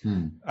do.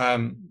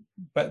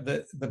 But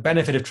the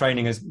benefit of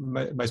training, as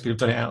most people have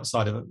done it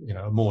outside of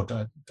a more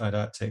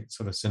didactic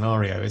sort of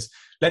scenario, is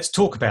let's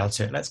talk about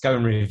it. Let's go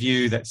and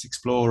review. Let's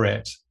explore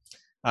it.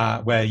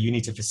 Where you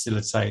need to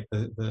facilitate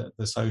the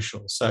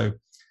social. So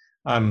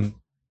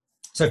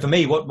for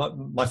me, what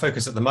my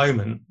focus at the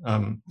moment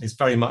is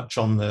very much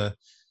on the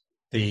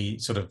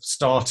sort of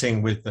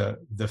starting with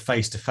the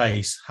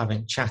face-to-face,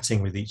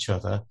 chatting with each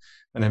other,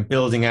 and then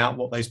building out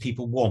what those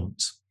people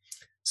want.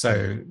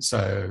 So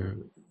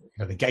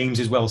the games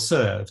is well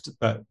served,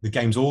 but the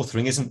games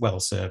authoring isn't well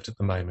served at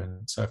the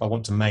moment. So if I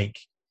want to make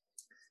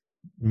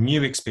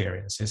new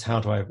experiences,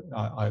 how do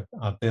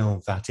I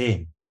build that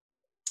in?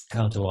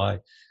 How do I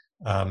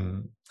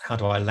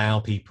allow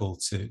people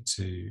to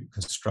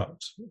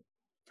construct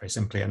very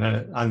simply?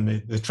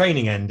 And the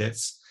training end,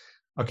 it's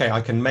okay.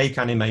 I can make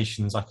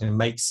animations, I can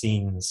make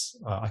scenes,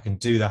 I can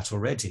do that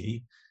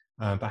already.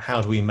 But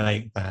how do we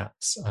make that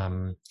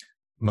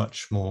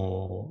much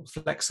more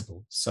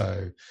flexible?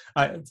 So,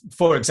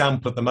 for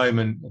example, at the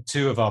moment,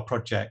 two of our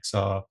projects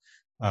are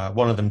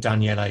one of them,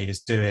 Daniele,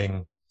 is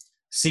doing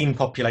scene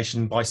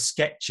population by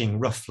sketching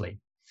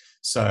roughly.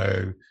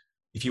 So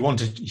if you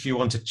want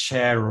a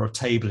chair or a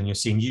table in your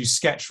scene, you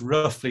sketch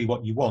roughly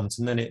what you want,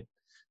 and then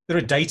there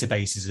are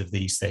databases of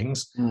these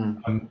things,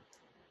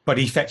 but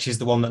he fetches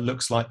the one that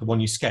looks like the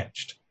one you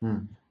sketched.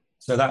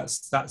 So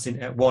that's in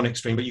at one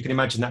extreme, but you can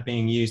imagine that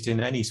being used in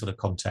any sort of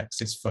context.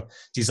 It's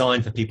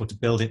designed for people to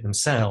build it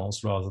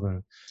themselves rather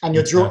than. And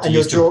you're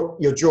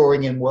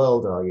drawing in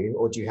world, are you,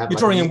 or do you have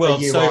drawing in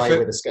world, UI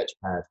with a sketch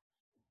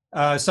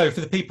pad? So for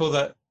the people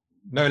that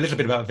know a little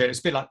bit about it, it's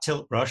a bit like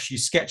tilt brush. You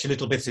sketch a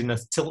little bit in a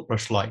tilt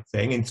brush like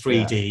thing in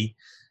 3D,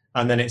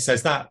 and then it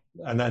says that,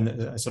 and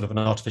then sort of an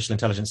artificial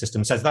intelligence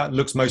system says that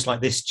looks most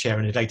like this chair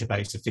in a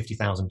database of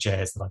 50,000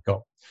 chairs that I've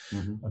got,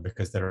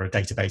 because there are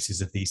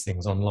databases of these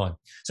things online.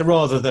 So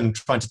rather than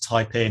trying to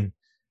type in,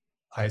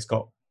 it's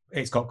got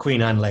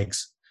Queen Anne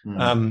legs.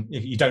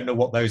 If you don't know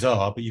what those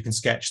are, but you can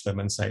sketch them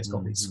and say it's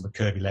got these sort of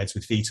curvy legs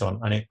with feet on,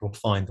 and it will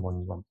find the one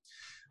you want.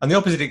 And the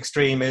opposite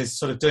extreme is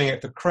sort of doing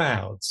it for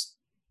crowds.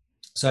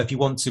 So if you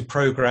want to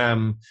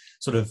program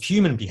sort of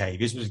human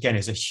behaviors, which again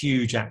is a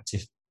huge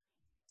active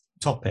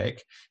topic,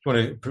 if you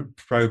want to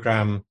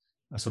program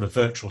a sort of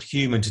virtual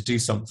human to do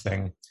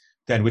something,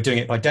 then we're doing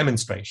it by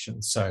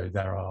demonstration. So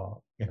there are,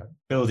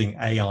 building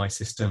AI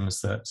systems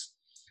that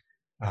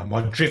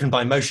are driven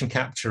by motion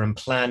capture and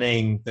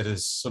planning that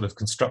is sort of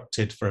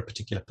constructed for a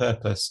particular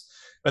purpose.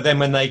 But then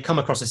when they come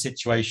across a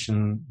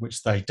situation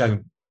which they've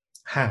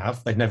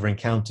never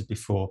encountered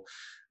before,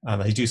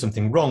 they do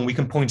something wrong, we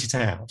can point it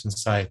out and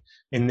say,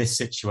 in this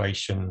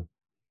situation,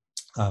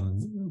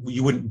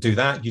 you wouldn't do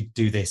that, you'd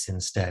do this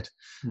instead.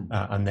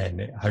 And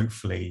then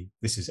hopefully,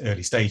 this is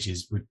early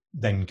stages, would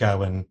then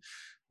go and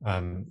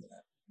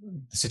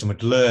the system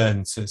would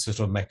learn to sort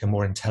of make a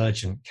more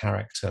intelligent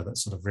character that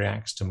sort of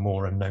reacts to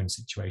more unknown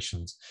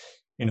situations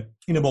in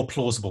a more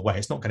plausible way.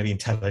 It's not going to be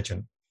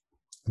intelligent,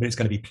 but it's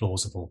going to be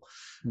plausible,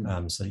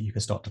 so that you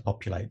can start to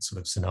populate sort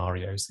of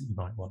scenarios that you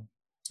might want.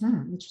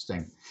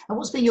 Interesting. And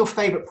what's been your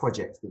favourite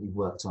project that you've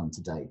worked on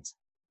to date?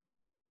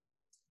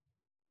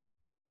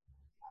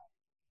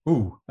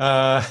 You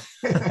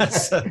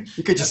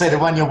could just say the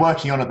one you're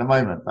working on at the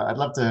moment, but I'd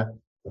love to.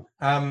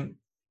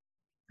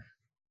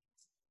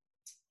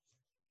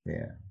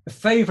 A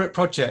favourite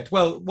project.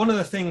 Well, one of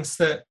the things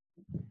that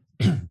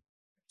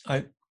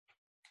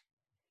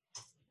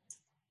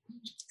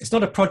it's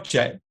not a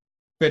project,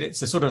 but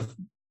it's a sort of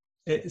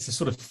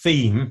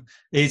theme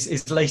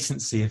is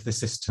latency of the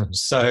system.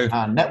 So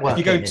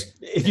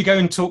if you go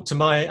and talk to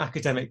my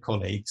academic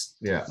colleagues,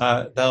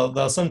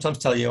 they'll sometimes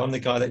tell you I'm the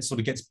guy that sort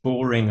of gets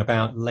boring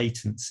about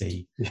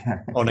latency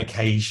on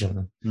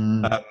occasion,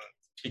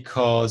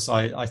 because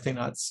I think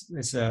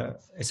it's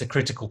a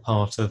critical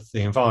part of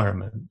the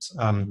environment.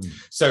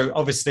 So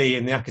obviously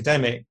in the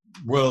academic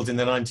world in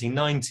the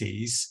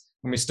 1990s,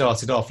 when we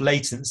started off,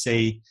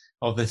 latency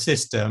of the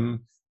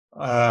system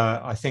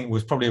I think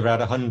was probably around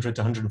 100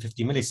 to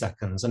 150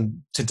 milliseconds.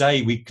 And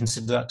today we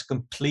consider that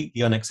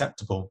completely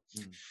unacceptable.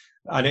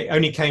 And it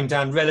only came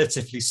down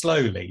relatively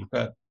slowly.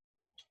 But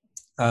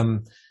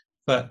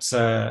but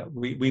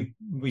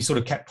we sort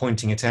of kept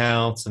pointing it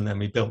out, and then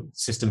we built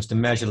systems to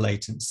measure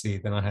latency.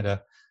 Then I had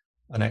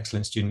an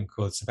excellent student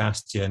called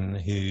Sebastian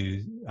who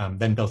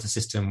then built a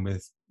system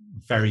with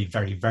very,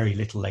 very, very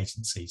little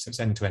latency. So its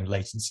end-to-end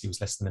latency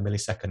was less than a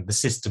millisecond. The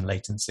system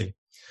latency,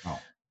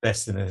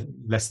 less than a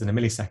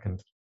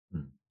millisecond.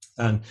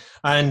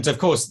 And of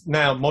course,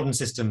 now modern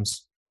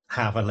systems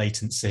have a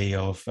latency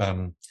of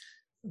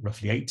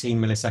roughly 18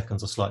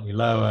 milliseconds or slightly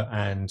lower.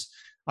 And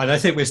I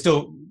think we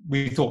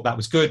thought that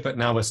was good, but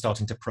now we're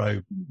starting to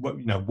probe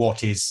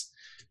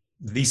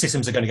these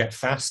systems are going to get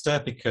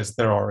faster because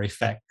there are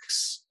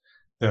effects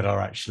that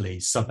are actually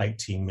sub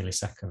 18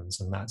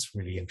 milliseconds, and that's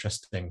really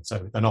interesting.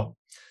 So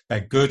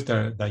they're good,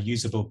 they're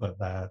usable, but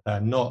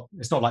they're not.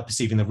 It's not like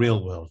perceiving the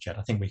real world yet.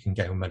 I think we can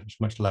go much,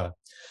 much lower.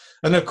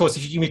 And of course,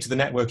 if you move to the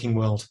networking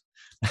world,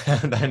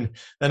 then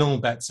all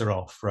bets are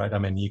off, right? I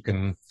mean,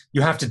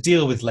 you have to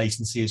deal with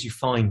latency as you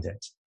find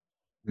it,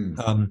 and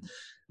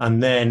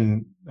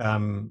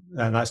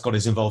that's got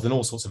us involved in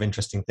all sorts of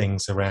interesting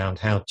things around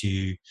how do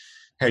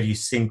you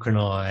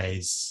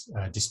synchronize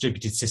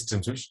distributed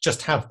systems which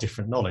just have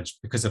different knowledge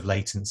because of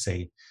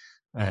latency,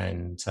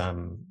 and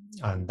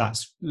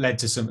that's led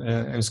to some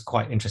it was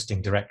quite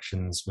interesting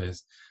directions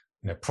with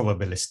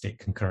probabilistic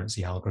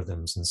concurrency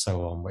algorithms and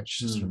so on, which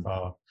sort of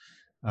are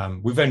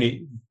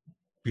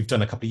we've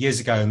done a couple of years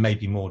ago and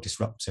maybe more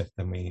disruptive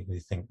than we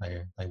think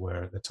they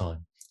were at the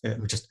time. It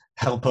would just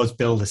help us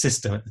build a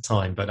system at the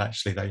time, but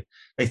actually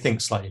they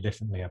think slightly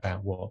differently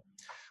about what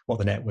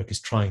the network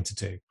is trying to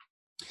do.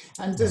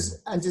 And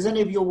does any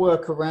of your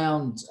work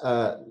around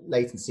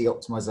latency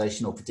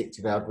optimization or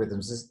predictive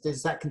algorithms,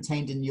 is that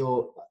contained in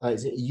your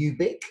is it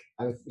Ubiq?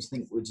 I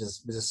think which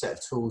is a set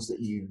of tools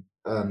that you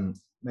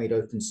made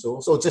open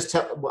source, or just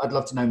I'd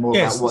love to know more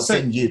about what's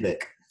in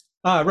Ubiq.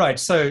 Right.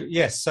 So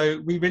yes,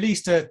 so we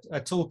released a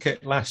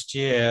toolkit last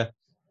year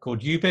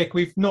called Ubiq.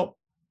 We've not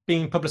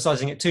been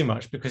publicizing it too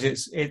much because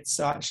it's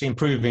actually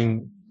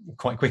improving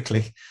quite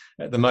quickly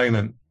at the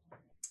moment.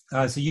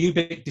 So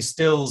Ubiq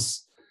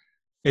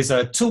is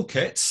a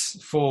toolkit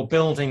for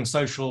building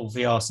social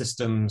VR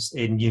systems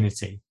in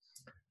Unity.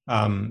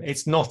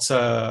 It's not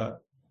a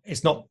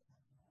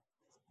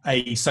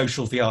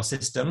social VR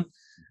system,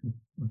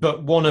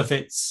 but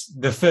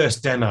the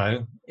first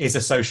demo is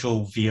a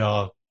social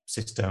VR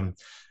system,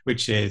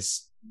 which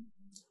is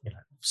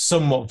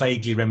somewhat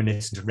vaguely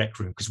reminiscent of Rec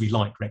Room, because we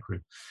like Rec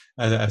Room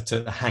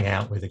to hang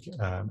out with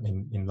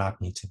in lab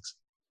meetings.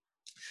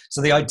 So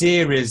the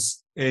idea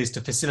is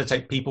to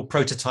facilitate people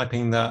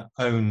prototyping their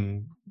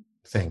own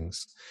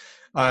things,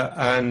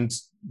 and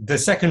the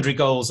secondary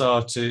goals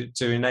are to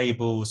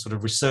enable sort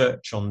of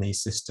research on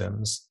these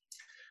systems,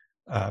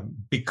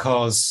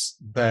 because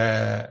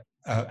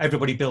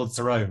everybody builds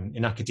their own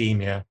in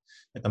academia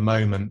at the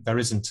moment. There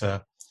isn't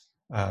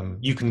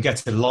you can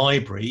get a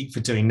library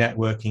for doing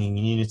networking in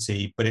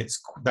Unity, but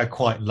they're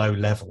quite low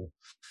level,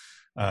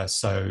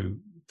 so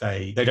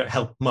they don't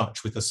help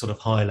much with the sort of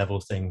high level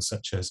things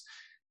such as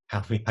how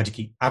do you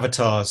keep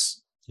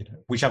avatars,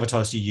 which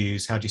avatars do you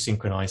use, how do you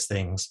synchronize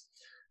things.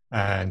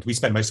 And we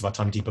spend most of our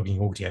time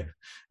debugging audio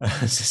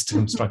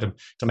systems, trying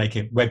to make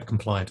it web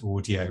compliant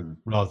audio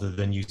rather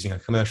than using a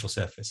commercial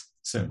service.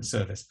 So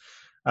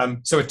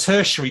a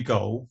tertiary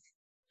goal,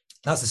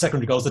 that's the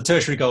secondary goals. The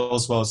tertiary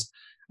goals was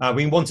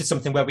we wanted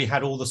something where we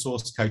had all the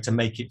source code to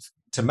make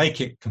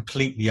it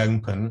completely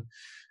open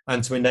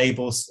and to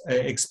enable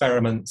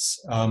experiments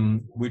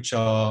which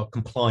are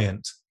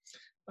compliant,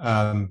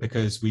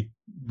 because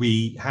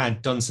we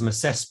had done some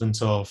assessment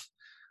of,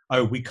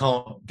 we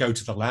can't go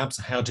to the labs.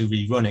 How do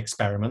we run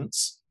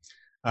experiments?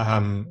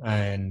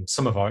 And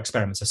some of our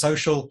experiments are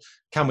social.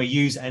 Can we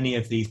use any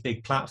of these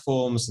big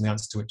platforms? And the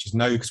answer to which is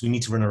no, because we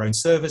need to run our own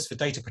servers for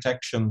data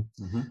protection.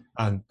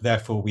 And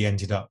therefore, we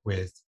ended up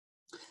with.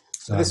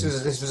 So this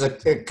was a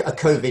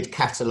COVID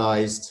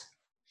catalyzed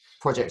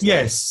project.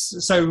 Yes.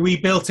 So we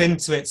built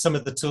into it some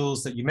of the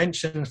tools that you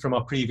mentioned from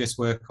our previous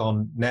work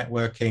on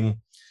networking.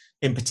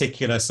 In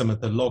particular, some of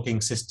the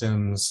logging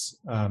systems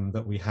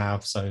that we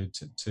have, so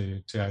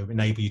to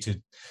enable you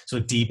to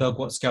sort of debug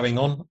what's going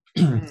on.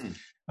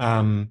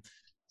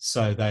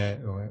 So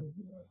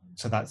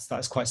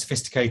that's quite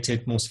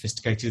sophisticated, more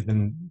sophisticated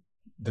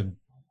than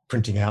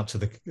printing out to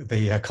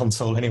the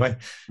console anyway,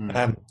 in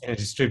a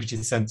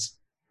distributed sense.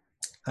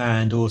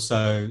 And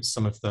also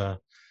some of the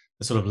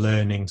sort of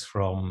learnings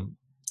from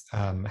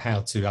how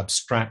to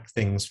abstract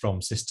things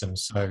from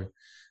systems. So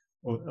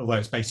although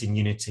it's based in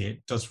Unity,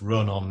 it does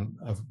run on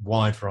a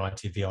wide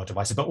variety of VR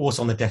devices, but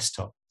also on the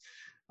desktop.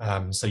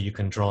 So you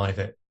can drive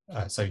it.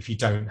 So if you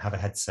don't have a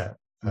headset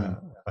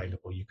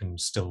available, you can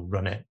still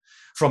run it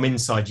from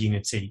inside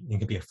Unity. It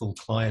can be a full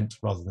client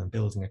rather than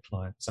building a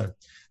client. So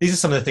these are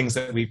some of the things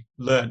that we've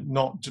learned,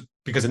 not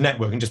because of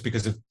networking, just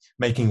because of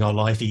making our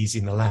life easy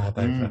in the lab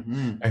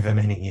over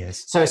many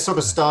years. So it sort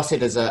of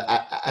started as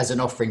an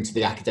offering to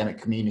the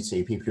academic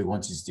community, people who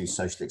wanted to do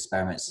social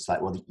experiments. It's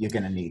like, well, you're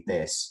going to need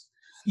this.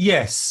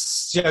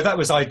 Yes, that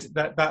was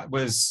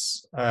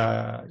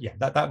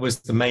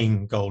the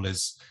main goal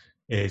is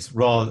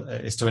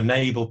to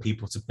enable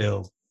people to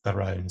build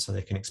their own so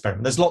they can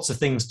experiment. There's lots of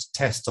things to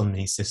test on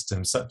these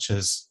systems, such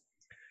as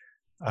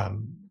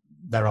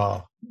there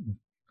are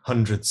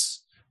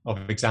hundreds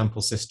of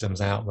example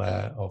systems out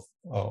there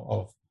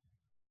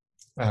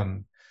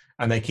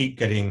and they keep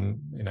getting,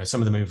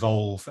 some of them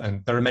evolve,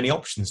 and there are many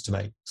options to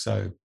make.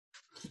 So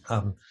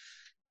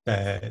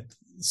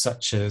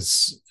such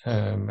as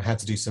how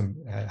to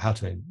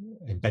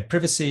embed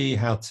privacy,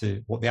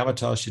 what the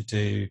avatar should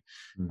do,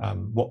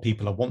 what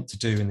people want to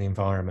do in the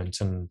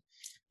environment. And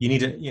you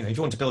need if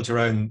you want to build your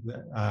own,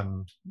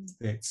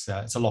 it's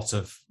a lot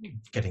of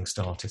getting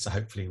started. So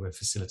hopefully we're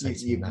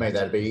facilitating You've made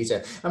that a bit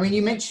easier. I mean,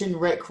 you mentioned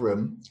Rec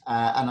Room,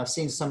 and I've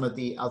seen some of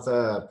the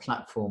other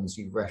platforms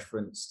you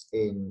referenced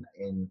in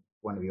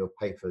one of your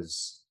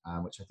papers,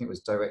 which I think was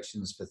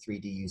Directions for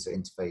 3D User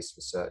Interface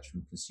Research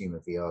from Consumer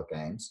VR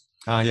Games.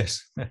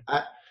 Yes.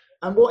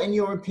 And what, in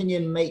your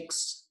opinion,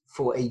 makes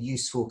for a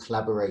useful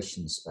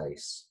collaboration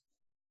space?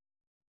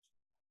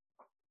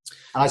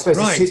 And I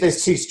suppose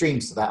there's two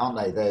streams to that, aren't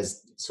there?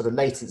 There's sort of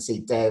latency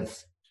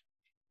dev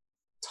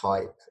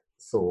type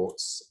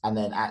thoughts, and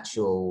then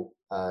actual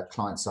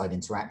client-side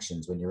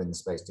interactions when you're in the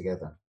space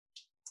together.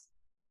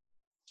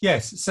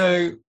 Yes.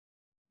 So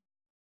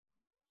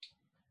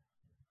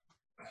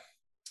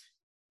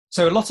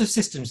a lot of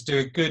systems do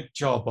a good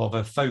job of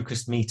a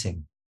focused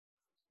meeting.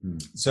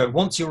 So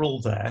once you're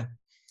all there,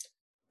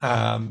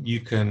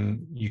 you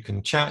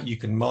can chat, you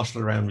can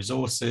marshal around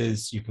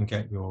resources, you can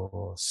get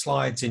your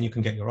slides in, you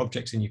can get your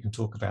objects in, you can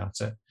talk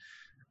about it.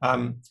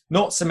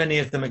 Not so many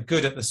of them are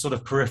good at the sort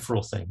of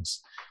peripheral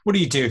things. What do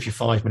you do if you're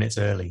 5 minutes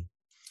early?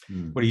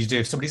 What do you do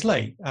if somebody's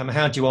late?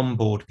 How do you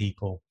onboard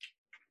people?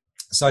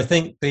 So I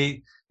think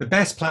the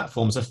best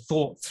platforms are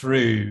thought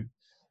through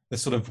the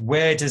sort of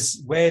where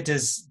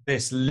does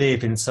this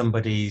live in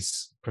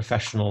somebody's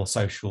professional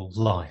social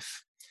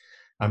life?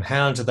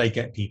 How do they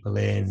get people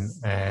in,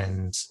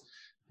 and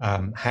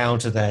how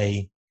do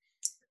they?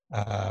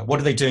 What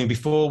are they doing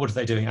before? What are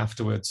they doing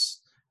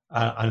afterwards?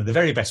 And the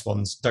very best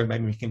ones don't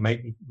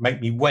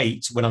make me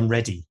wait when I'm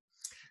ready.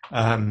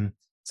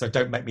 So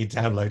don't make me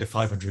download a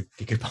 500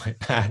 gigabyte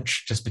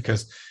patch just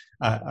because.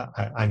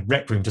 And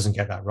Rec Room doesn't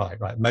get that right.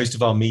 Most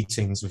of our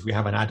meetings, if we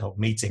have an ad hoc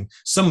meeting,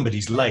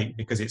 somebody's late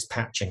because it's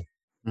patching.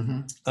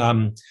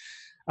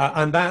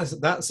 And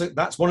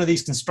that's one of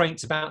these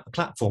constraints about the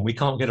platform. We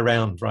can't get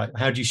around, right?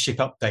 How do you ship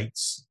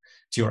updates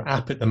to your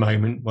app at the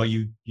moment? Well,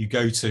 you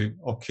go to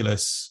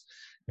Oculus,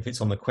 if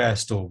it's on the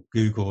Quest, or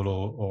Google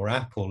or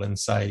Apple, and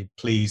say,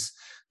 please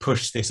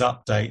push this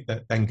update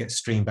that then gets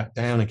streamed back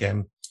down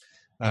again,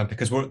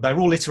 because they're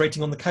all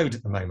iterating on the code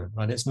at the moment,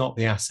 right? It's not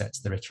the assets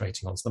they're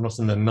iterating on. So they're not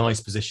in the nice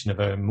position of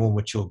a more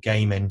mature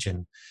game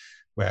engine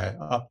where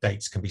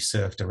updates can be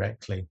served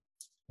directly,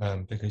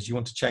 because you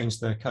want to change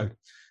the code.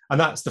 And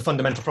that's the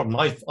fundamental problem.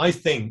 I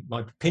think,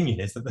 my opinion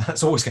is that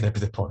that's always going to be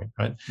the point,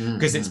 right?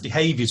 Because it's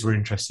behaviors we're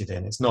interested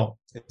in. It's not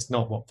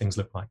what things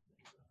look like.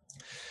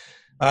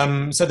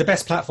 So the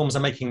best platforms are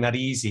making that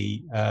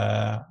easy,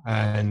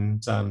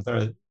 and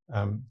there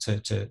are,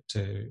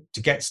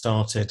 to get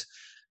started,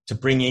 to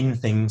bring in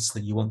things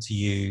that you want to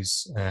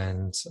use,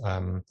 and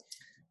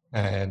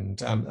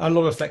a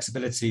lot of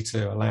flexibility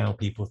to allow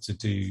people to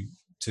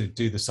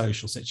do the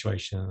social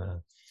situation in a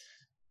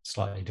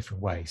slightly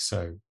different way.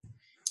 So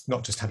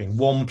not just having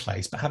one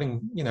place, but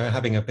having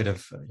a bit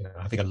of,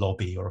 having a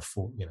lobby or a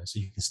fort, so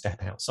you can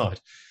step outside.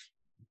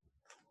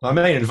 My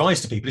main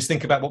advice to people is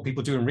think about what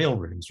people do in real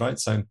rooms, right?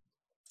 So,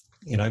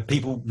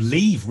 people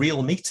leave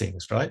real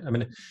meetings, right? I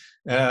mean,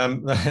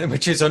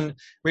 but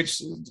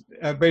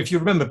if you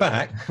remember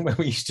back when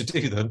we used to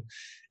do them,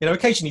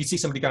 occasionally you'd see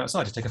somebody go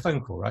outside to take a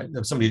phone call, right?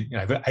 Somebody,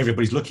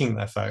 everybody's looking at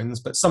their phones,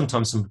 but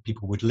sometimes some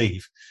people would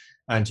leave,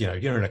 and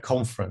you're in a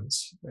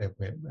conference.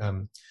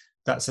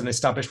 That's an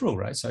established rule,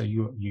 right? So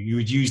you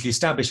would usually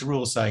establish a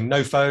rule saying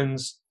no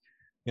phones,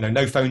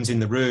 no phones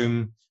in the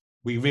room.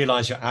 We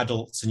realize you're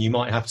adults and you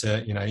might have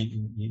to,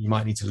 you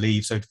might need to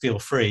leave, so feel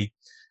free.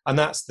 And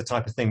that's the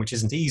type of thing which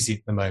isn't easy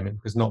at the moment,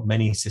 because not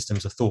many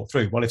systems are thought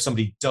through. Well, if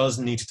somebody does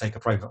need to take a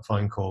private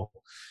phone call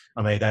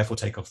and they therefore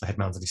take off the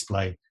head-mounted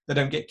display, they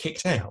don't get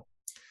kicked out,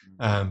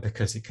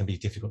 because it can be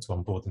difficult to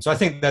onboard them. So I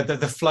think that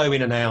the flow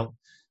in and out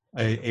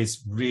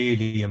is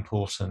really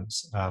important.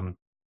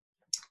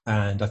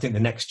 And I think the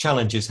next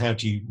challenge is, how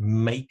do you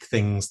make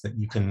things that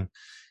you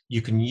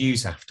can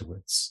use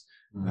afterwards?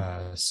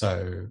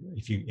 So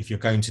if you're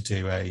going to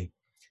do a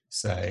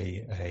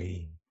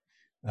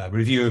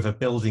review of a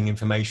building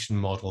information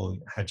model,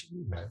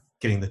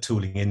 getting the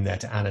tooling in there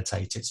to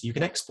annotate it so you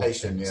can export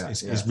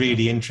things is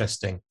really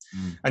interesting.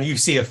 And you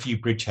see a few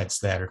bridgeheads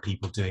there of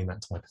people doing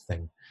that type of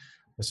thing.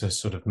 So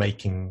sort of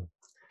making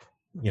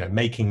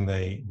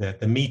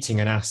the meeting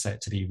an asset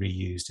to be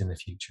reused in the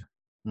future.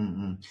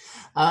 And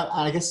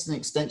I guess an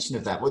extension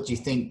of that, what do you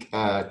think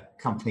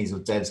companies or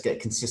devs get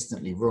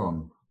consistently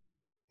wrong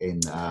in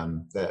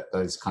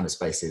those kind of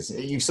spaces?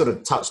 You've sort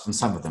of touched on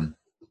some of them,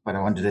 but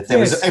I wondered if there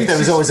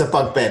was always a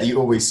bugbear that you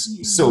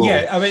always saw.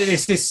 Yeah, I mean,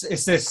 it's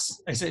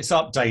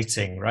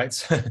updating, right?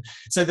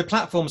 So the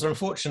platforms are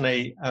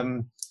unfortunately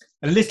a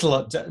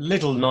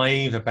little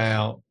naive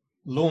about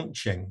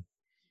launching,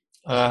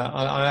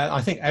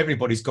 I think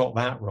everybody's got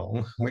that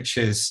wrong, which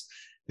is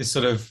this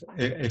sort of,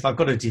 if I've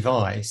got a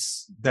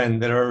device, then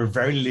there are a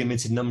very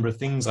limited number of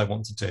things I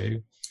want to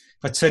do.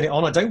 If I turn it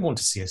on, I don't want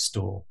to see a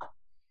store,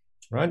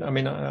 right? I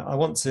mean, I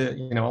want to,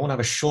 I want to have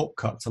a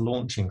shortcut to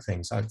launching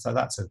things. So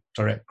that's a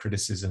direct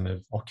criticism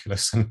of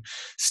Oculus and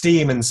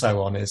Steam and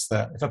so on, is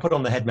that if I put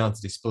on the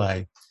head-mounted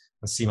display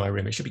and see my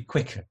room, it should be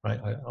quicker, right?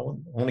 I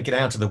want to get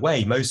out of the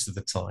way most of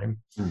the time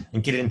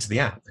and get into the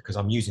app because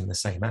I'm using the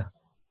same app.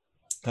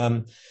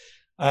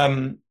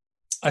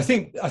 I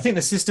think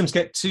the systems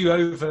get too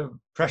over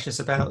precious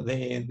about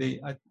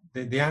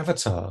the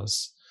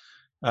avatars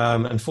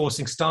and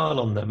forcing style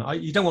on them.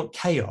 You don't want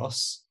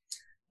chaos,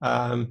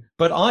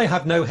 but I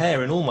have no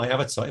hair in all my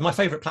avatars. In my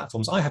favorite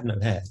platforms, I have no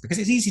hair because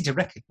it's easy to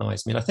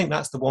recognize me. And I think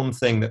that's the one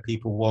thing that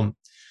people want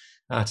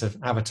out of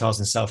avatars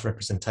and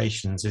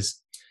self-representations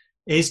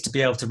is to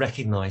be able to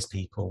recognize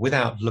people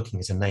without looking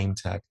at a name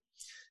tag.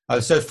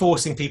 So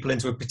forcing people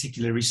into a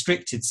particularly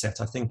restricted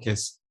set, I think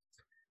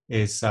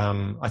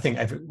I think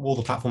all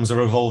the platforms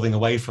are evolving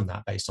away from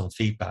that based on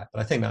feedback.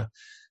 But I think that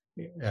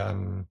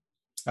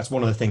that's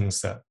one of the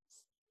things that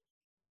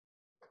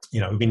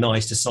it would be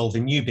nice to solve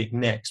in Ubiq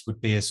next.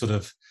 Would be a sort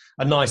of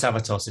a nice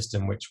avatar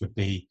system, which would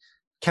be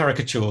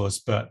caricatures,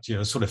 but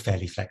sort of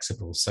fairly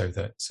flexible, so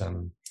that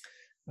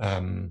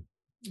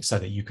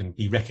you can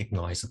be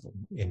recognisable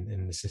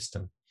in the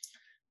system.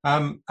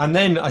 And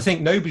then I think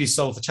nobody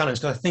solved the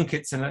challenge, because I think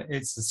it's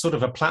a sort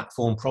of a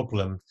platform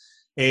problem.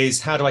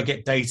 Is how do I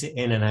get data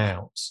in and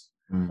out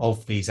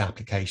of these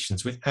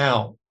applications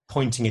without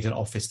pointing it at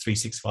Office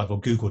 365 or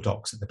Google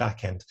Docs at the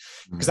back end?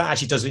 Because that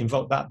actually does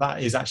involve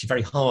that is actually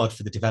very hard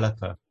for the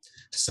developer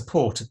to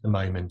support at the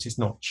moment. It's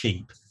not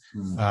cheap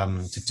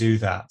to do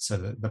that. So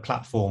the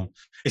platform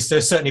is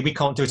certainly, we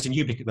can't do it in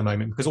Ubiq at the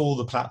moment because all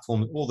the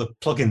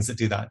plugins that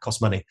do that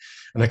cost money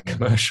and they're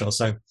commercial.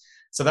 So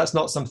that's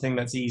not something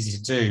that's easy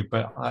to do.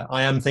 But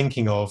I am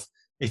thinking of,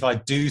 if I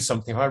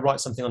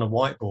write something on a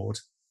whiteboard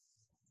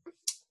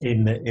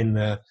in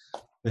the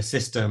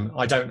system,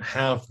 I don't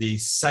have the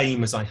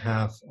same as I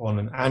have on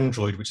an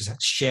Android, which is to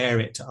share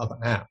it to other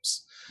apps.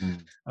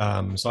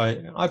 So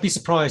I'd be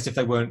surprised if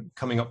they weren't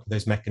coming up with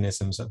those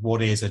mechanisms of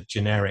what is a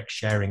generic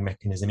sharing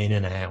mechanism in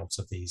and out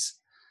of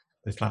these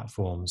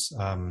platforms.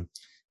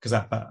 Because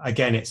but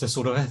again, it's a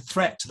sort of a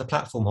threat to the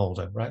platform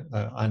holder, right?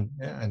 And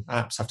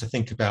apps have to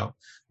think about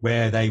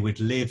where they would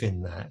live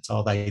in that.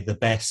 Are they the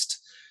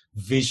best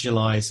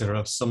visualizer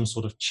of some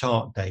sort of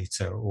chart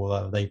data,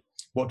 or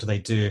what do they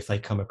do if they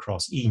come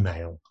across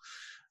email?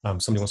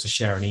 Somebody wants to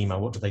share an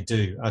email. What do they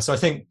do? So I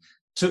think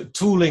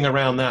tooling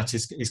around that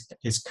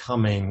is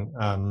coming,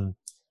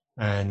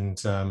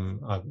 and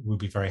I would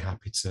be very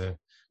happy to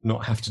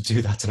not have to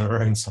do that in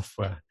our own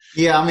software.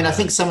 Yeah, I mean, I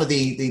think some of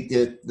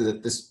the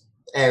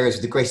areas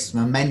with the greatest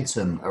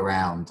momentum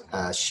around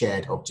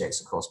shared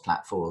objects across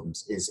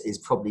platforms is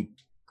probably,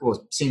 or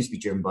seems to be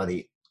driven by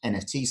the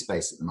NFT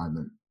space at the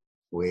moment,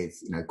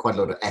 with quite a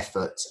lot of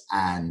effort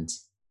and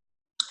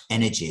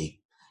energy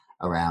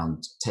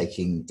around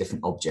taking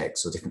different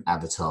objects or different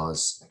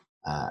avatars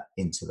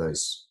into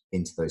those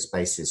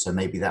spaces. So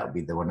maybe that would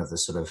be one of the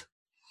sort of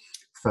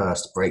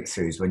first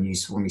breakthroughs when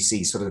we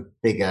see sort of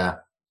bigger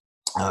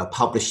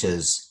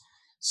publishers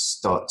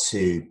start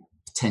to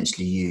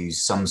potentially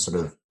use some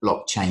sort of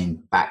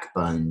blockchain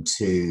backbone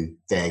to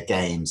their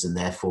games, and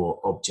therefore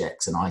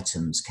objects and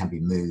items can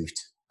be moved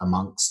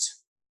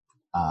amongst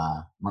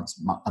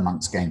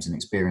games and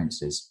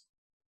experiences.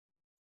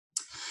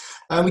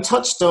 We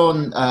touched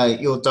on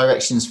your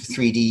directions for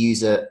 3D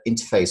user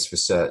interface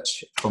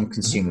research from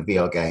consumer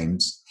VR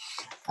games,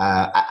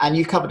 and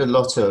you covered a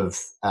lot of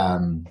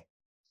some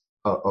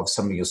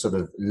of your sort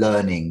of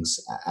learnings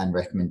and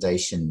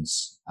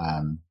recommendations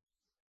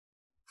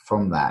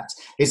from that.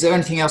 Is there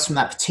anything else from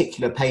that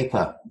particular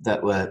paper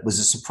that was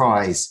a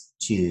surprise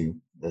to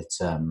you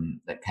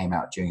that came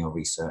out during your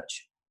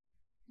research?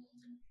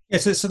 Yeah,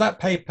 so that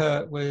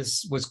paper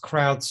was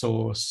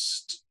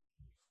crowdsourced.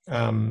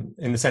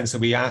 In the sense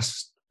that we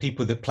asked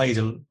people that played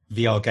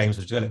VR games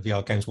or developed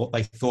VR games what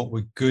they thought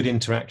were good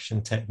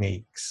interaction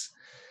techniques.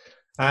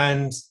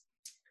 And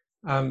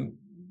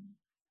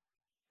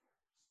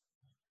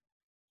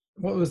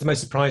what was the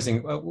most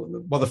surprising?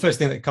 Well, the first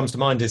thing that comes to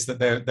mind is that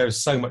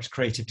there's so much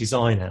creative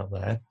design out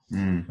there.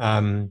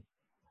 And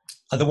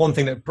the one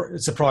thing that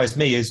surprised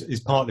me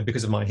is partly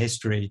because of my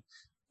history,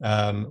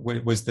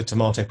 was the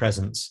tomato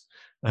presence.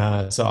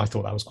 So I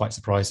thought that was quite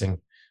surprising.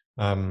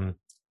 And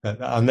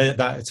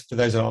that, for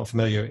those that aren't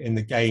familiar, in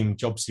the game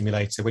Job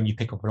Simulator, when you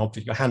pick up an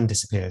object, your hand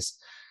disappears,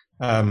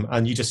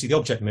 and you just see the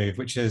object move,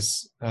 which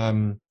is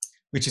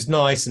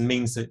nice and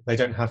means that they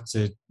don't have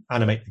to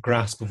animate the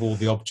grasp of all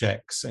the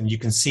objects, and you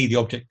can see the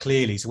object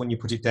clearly. So when you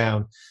put it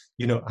down,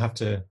 you don't have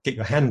to get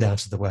your hand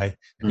out of the way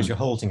because you're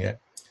holding it.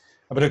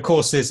 But of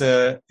course,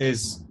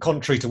 is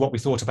contrary to what we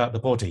thought about the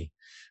body,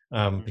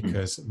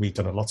 because we've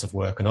done a lot of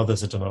work, and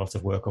others have done a lot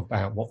of work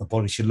about what the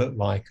body should look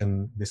like,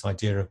 and this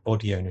idea of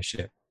body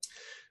ownership.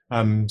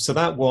 So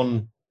that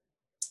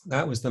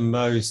was the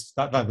most,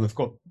 that we've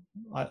got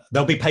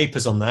there'll be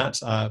papers on that.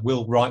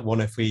 We'll write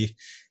one if we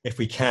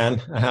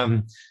can,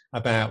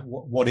 about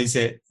what is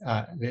it,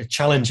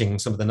 challenging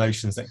some of the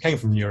notions that came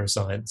from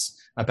neuroscience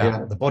about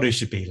what the body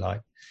should be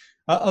like.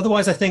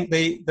 Otherwise, I think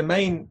the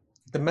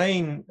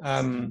main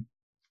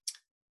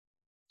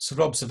sort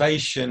of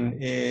observation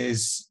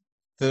is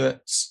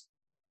that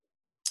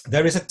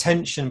there is a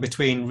tension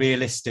between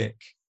realistic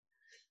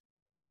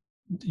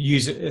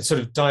sort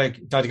of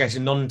diegetic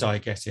and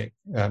non-diegetic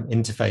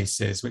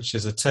interfaces, which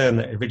is a term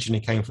that originally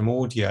came from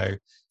audio,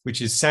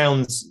 which is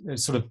sounds,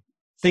 sort of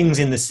things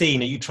in the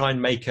scene. You try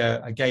and make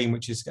a game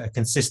which is a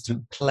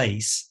consistent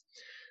place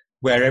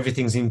where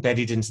everything's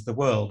embedded into the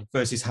world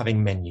versus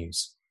having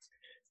menus.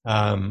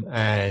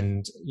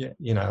 And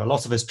you know, a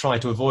lot of us try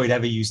to avoid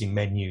ever using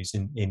menus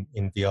in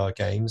VR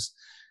games,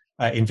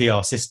 in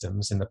VR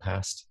systems in the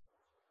past,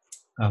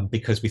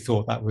 because we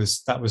thought that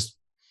was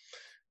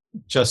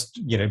just,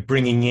 you know,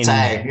 bringing in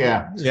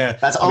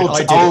that's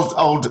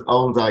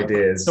old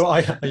ideas. So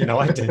I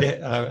did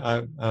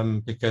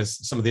it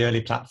because some of the early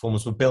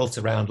platforms were built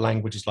around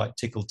languages like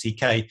Tickle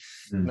TK,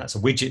 and that's a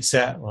widget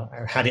set.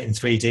 I had it in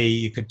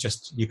 3D.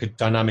 You could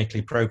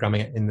dynamically program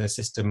it in the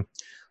system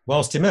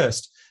whilst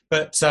immersed,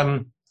 but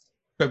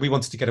we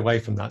wanted to get away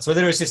from that. So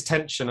there is this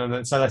tension,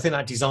 and so I think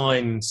that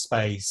design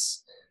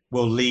space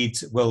will lead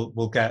to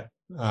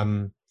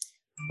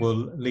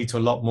a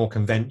lot more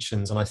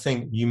conventions. And I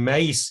think you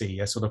may see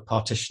a sort of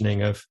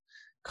partitioning of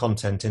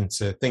content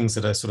into things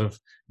that are sort of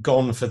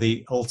gone for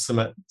the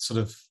ultimate sort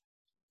of,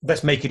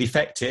 let's make it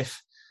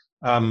effective.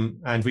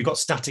 And we've got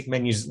static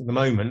menus at the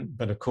moment,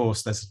 but of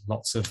course there's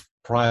lots of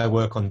prior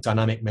work on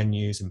dynamic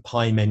menus and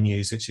pie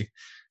menus, which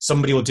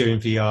somebody will do in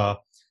VR.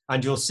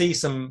 And you'll see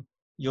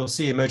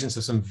emergence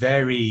of some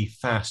very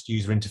fast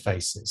user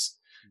interfaces.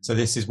 So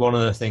this is one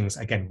of the things,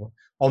 again,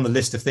 on the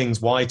list of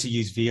things why to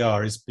use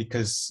VR, is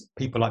because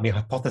people like me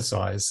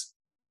hypothesize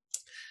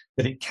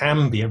that it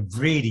can be a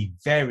really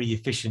very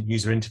efficient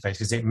user interface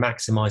because it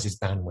maximizes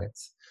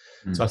bandwidth.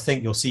 So I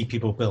think you'll see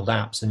people build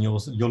apps, and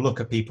you'll look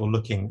at people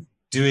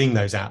doing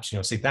those apps, and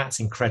you'll see that's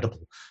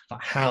incredible,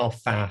 like how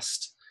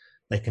fast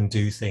they can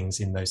do things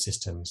in those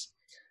systems,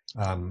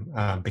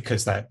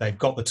 because they've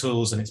got the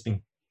tools and it's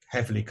been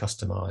heavily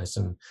customized.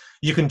 And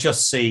you can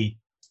just see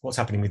what's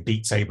happening with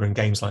Beat Saber and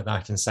games like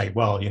that and say,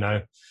 well, you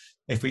know,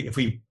 if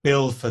we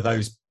build for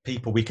those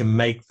people, we can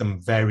make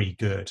them very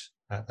good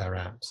at their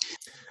apps.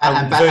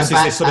 Versus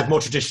this sort of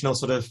more traditional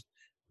sort of,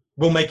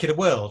 we'll make it a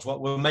world.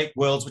 We'll make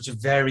worlds which are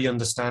very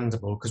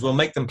understandable, because we'll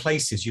make them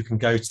places you can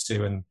go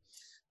to, and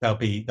they'll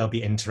be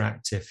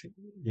interactive,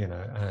 you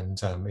know,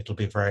 and it'll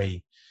be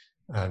very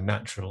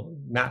natural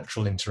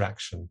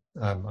interaction.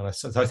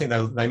 So I think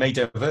they may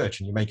diverge,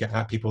 and you may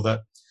get people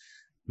that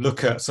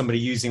look at somebody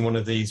using one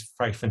of these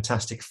very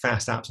fantastic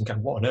fast apps and go,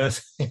 what on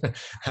earth?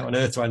 How on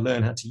earth do I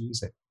learn how to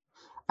use it?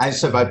 And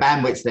so by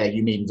bandwidth there,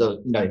 you mean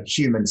the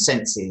human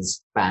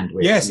senses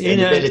bandwidth? Yes,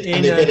 and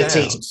the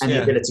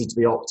ability to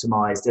be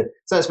optimized. So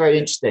that's very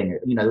interesting.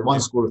 You know, the one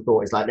school of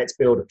thought is like, let's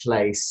build a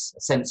place,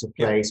 a sense of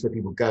place where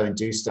people go and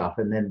do stuff.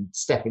 And then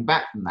stepping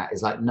back from that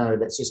is like, no,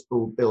 let's just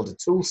build a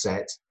tool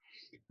set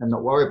and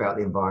not worry about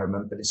the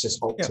environment, but it's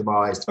just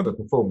optimized for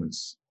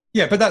performance.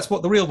 Yeah, but that's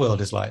what the real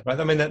world is like, right?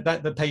 I mean,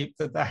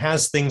 that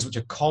has things which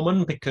are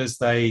common because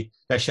they're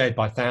shared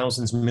by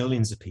thousands,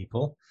 millions of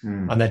people,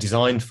 and they're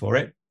designed for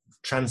it.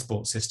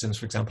 Transport systems,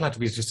 for example, had to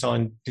be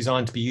designed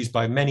to be used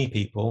by many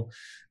people.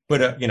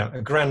 But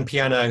a grand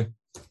piano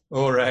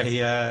or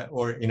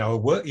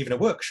even a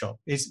workshop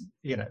is,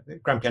 the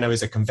grand piano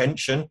is a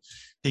convention.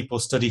 People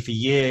study for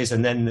years,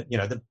 and then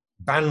the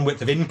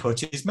bandwidth of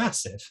input is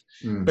massive.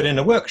 But in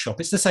a workshop,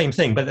 it's the same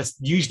thing, but that's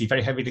usually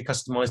very heavily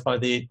customized by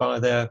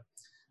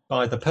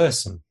the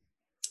person.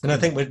 And I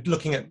think we're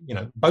looking at,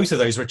 both of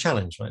those are a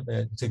challenge, right?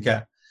 To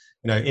get,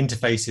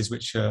 interfaces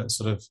which are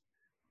sort of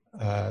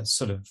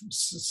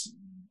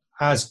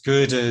as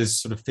good as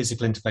sort of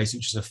physical interface,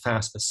 which is a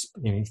fast,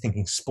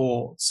 thinking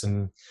sports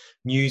and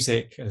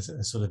music as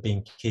sort of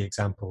being key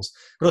examples,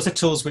 but also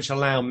tools which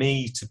allow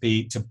me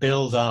to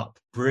build up,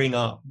 bring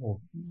up, or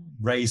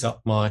raise up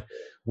my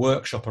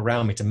workshop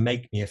around me to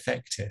make me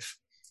effective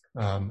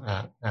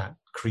at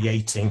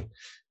creating.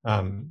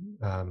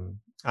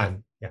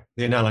 And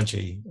the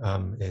analogy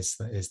is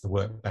the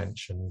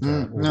workbench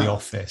and or the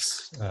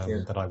office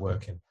that I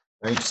work in.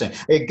 Very interesting.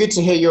 Good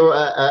to hear your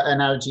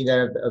analogy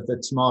there of the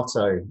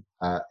tomato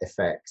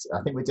effect.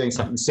 I think we're doing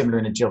something similar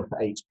in a job for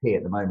HP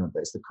at the moment,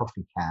 but it's the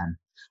coffee can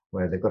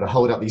where they've got to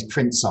hold up these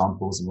print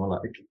samples and we're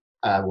like,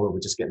 we'll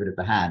just get rid of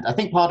the hand. I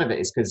think part of it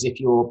is because if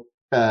your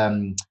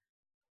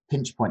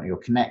pinch point or your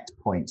connect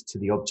point to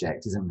the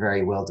object isn't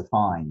very well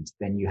defined,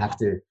 then you have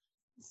to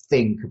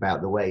think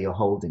about the way you're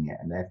holding it,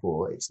 and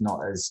therefore it's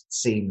not as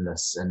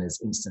seamless and as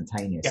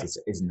instantaneous as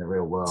it is in the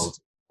real world.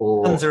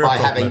 Or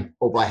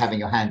by having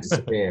your hand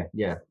disappear.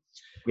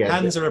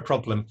 Hands are a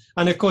problem.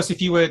 And of course,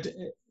 if you would,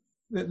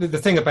 the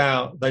thing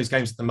about those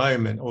games at the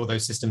moment, or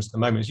those systems at the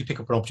moment, is you pick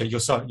up an object,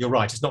 you're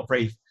right, it's not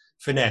very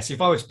finesse. If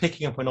I was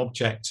picking up an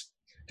object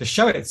to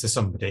show it to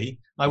somebody,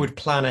 I would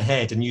plan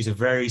ahead and use a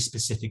very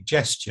specific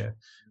gesture.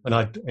 and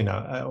I'd,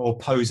 or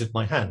pose of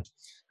my hand.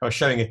 If I was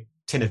showing a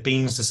tin of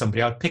beans to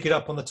somebody, I'd pick it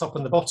up on the top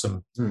and the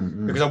bottom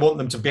because I want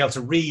them to be able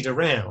to read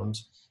around.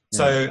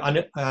 So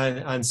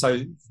and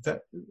so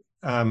that.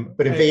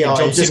 But in VR,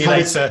 Job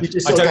Simulator,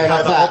 I don't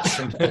have that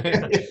option.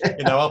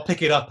 I'll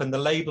pick it up and the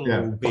label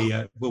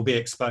will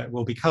be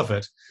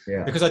covered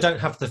because I don't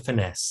have the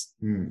finesse.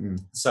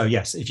 So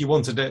yes, if you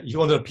wanted a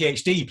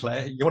PhD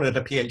player, you wanted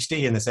a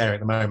PhD in this area at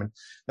the moment,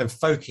 then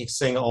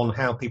focusing on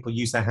how people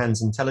use their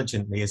hands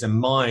intelligently is a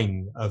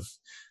mine of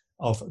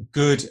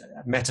good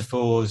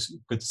metaphors,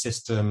 good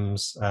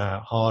systems,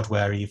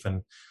 hardware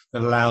even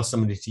that allows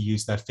somebody to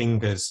use their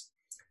fingers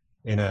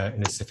in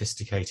a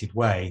sophisticated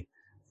way.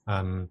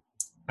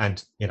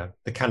 And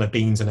the can of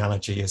beans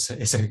analogy is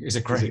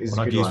a great one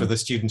I've used with a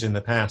student in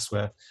the past,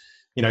 where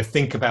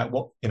think about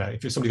what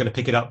if you're somebody going to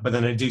pick it up, but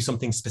then they do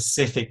something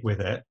specific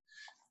with it,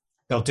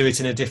 they'll do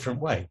it in a different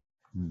way.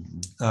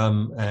 And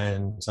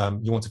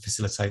you want to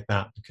facilitate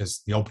that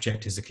because the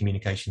object is a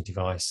communication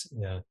device.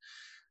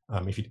 As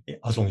long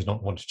as you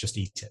don't want to just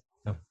eat it.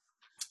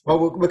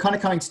 Well, we're kind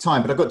of coming to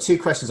time, but I've got two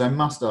questions I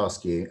must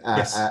ask you.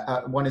 Yes.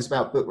 One is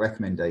about book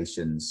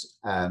recommendations.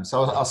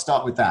 So I'll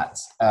start with that.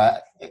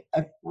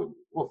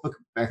 What book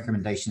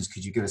recommendations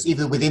could you give us,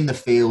 either within the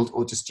field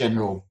or just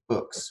general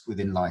books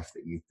within life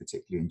that you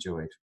particularly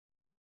enjoyed?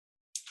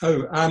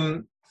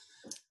 So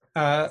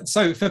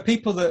for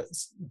people that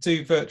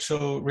do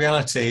virtual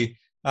reality,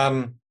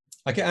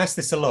 I get asked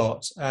this a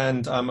lot,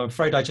 and I'm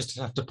afraid I just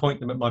have to point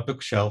them at my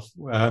bookshelf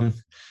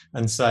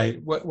and say,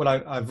 well,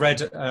 I've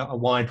read a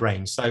wide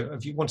range. So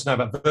if you want to know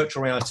about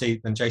virtual reality,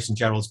 then Jason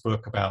Gerald's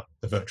book about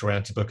the virtual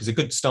reality book is a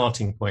good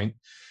starting point.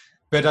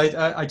 But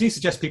I do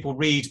suggest people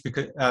read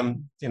because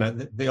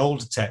the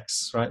older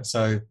texts, right?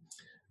 So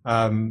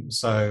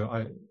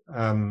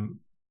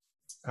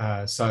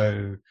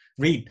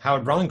read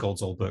Howard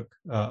Rheingold's old book.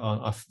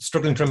 I'm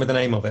struggling to remember the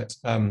name of it,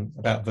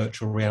 about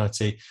virtual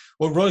reality.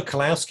 Or Roy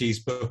Kalowski's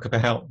book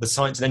about the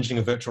science and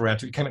engineering of virtual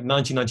reality. It came out in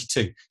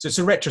 1992. So it's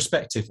a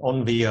retrospective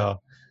on VR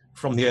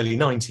from the early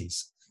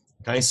 90s.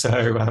 Okay, so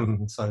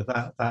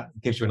that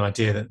gives you an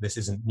idea that this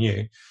isn't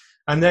new.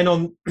 And then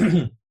on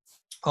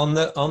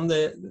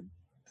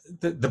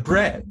the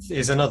breadth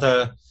is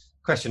another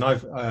question.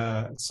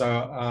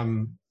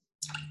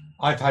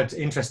 I've had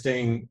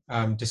interesting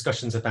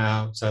discussions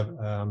about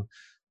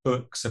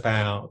books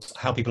about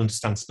how people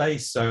understand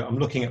space. So I'm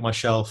looking at my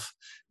shelf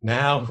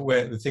now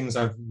where the things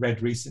I've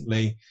read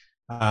recently.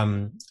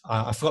 I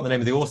forgot the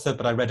name of the author,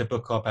 but I read a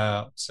book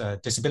about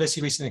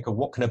disability recently called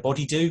What Can a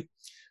Body Do?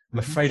 I'm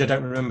afraid I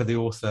don't remember the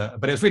author,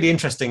 but it's really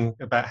interesting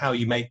about how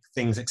you make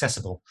things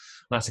accessible.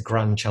 And that's a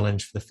grand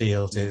challenge for the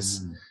field.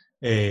 Is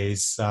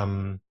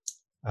one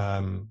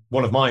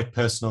of my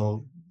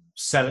personal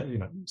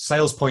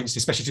sales points,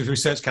 especially to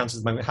research councils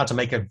at the moment, how to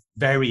make a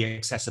very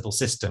accessible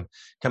system.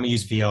 Can we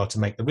use VR to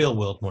make the real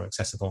world more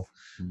accessible?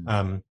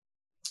 And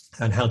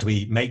how do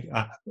we make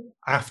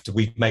after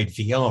we've made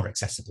VR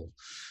accessible?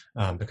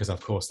 Because of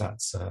course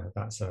that's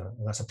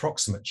a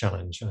proximate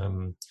challenge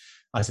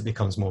as it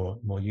becomes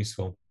more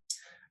useful.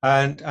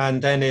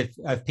 And then if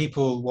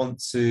people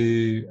want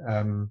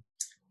to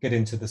get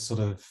into the sort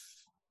of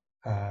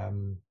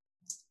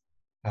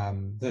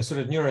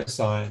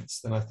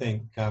neuroscience, then I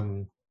think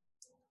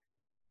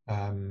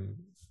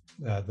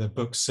the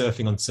book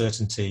Surfing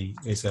Uncertainty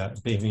is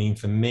being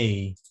for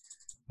me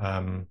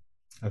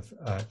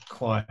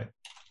quite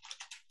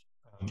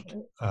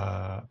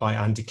by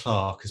Andy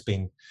Clark has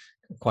been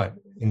quite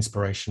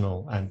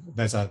inspirational, and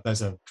there's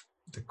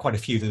quite a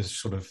few there's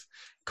sort of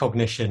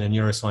cognition and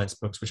neuroscience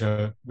books which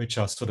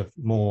are sort of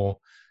more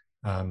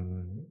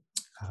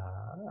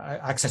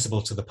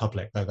accessible to the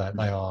public, though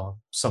they are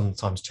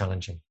sometimes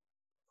challenging.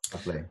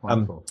 Lovely,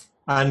 wonderful.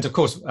 And of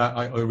course,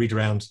 I read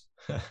around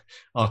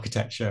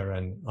architecture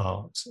and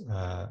art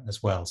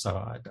as well.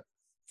 So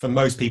for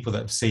most people that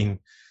have seen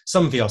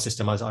some VR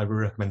system, I would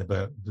recommend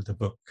the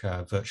book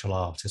Virtual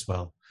Art as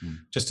well,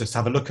 just to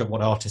have a look at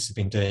what artists have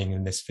been doing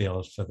in this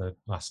field for the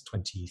last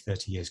 20,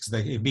 30 years, because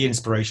it'd be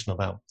inspirational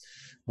about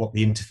what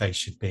the interface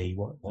should be,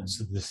 what does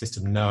the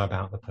system know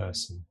about the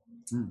person.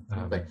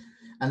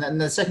 And then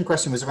the second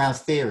question was around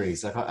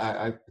theories.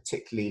 I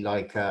particularly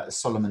like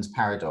Solomon's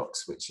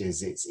paradox, which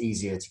is it's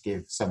easier to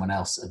give someone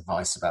else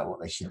advice about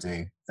what they should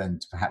do than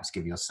to perhaps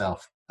give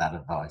yourself that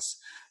advice.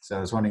 So I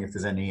was wondering if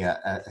there's any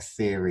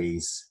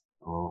theories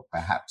or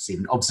perhaps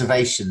even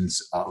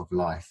observations of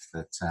life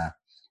that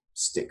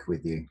stick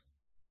with you.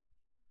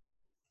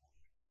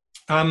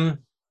 That's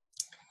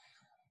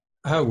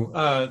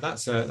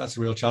a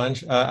real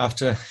challenge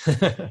after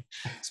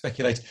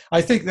speculate.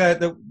 I think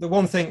the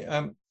one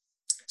thing.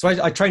 So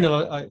I train a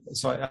lot.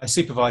 I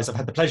supervise. I've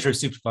had the pleasure of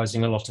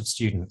supervising a lot of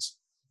students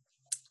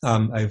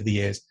over the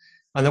years,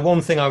 and the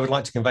one thing I would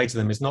like to convey to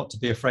them is not to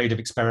be afraid of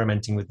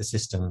experimenting with the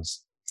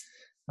systems,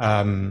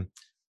 and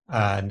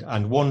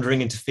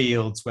wandering into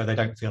fields where they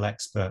don't feel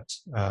expert,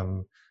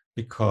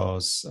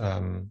 because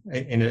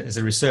as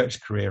a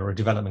research career or a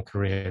development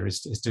career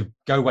is to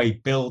go away,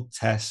 build,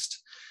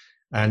 test,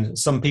 and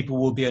some people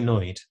will be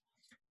annoyed.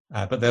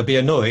 But they'll be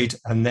annoyed,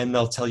 and then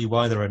they'll tell you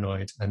why they're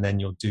annoyed, and then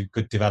you'll do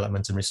good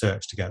development and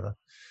research together.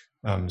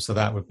 So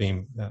that would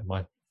be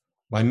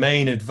my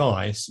main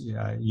advice.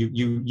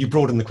 You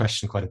broaden the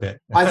question quite a bit.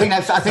 I think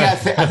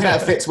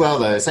that fits well,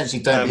 though.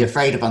 Essentially, don't be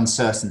afraid of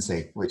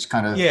uncertainty, which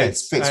kind of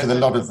fits with a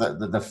lot of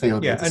the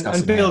field. Yeah,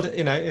 and build.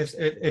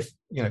 If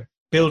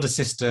build a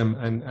system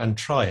and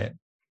try it.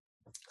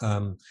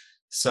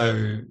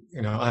 So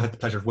I had the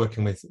pleasure of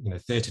working with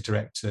theatre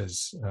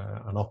directors,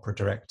 an opera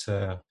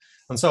director,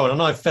 and so on,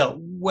 and I felt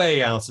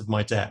way out of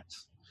my depth.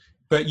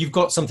 But you've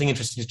got something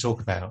interesting to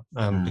talk about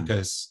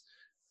because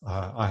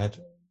I had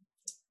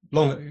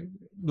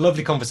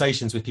lovely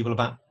conversations with people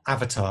about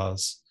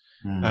avatars,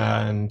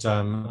 and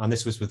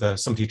this was with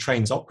somebody who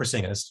trains opera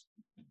singers,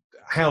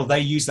 how they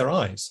use their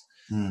eyes.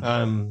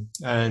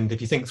 And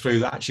if you think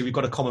through, actually, we've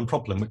got a common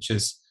problem, which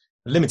is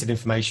limited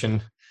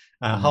information,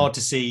 hard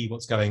to see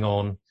what's going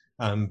on,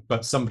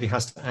 but somebody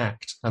has to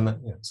act, and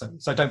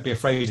so don't be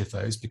afraid of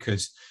those,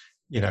 because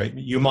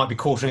you might be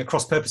quartering at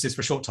cross purposes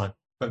for a short time,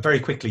 but very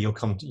quickly you'll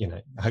come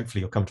to, hopefully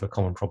you'll come to a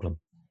common problem.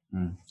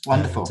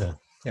 Wonderful. And,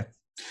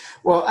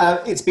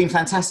 well, it's been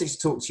fantastic to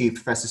talk to you,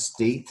 Professor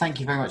Steed. Thank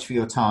you very much for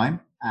your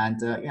time,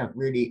 and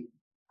really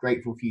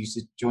grateful for you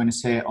to join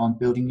us here on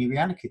Building New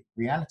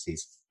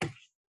Realities.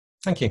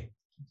 Thank you.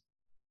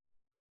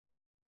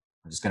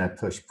 I'm just going to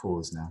push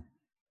pause now.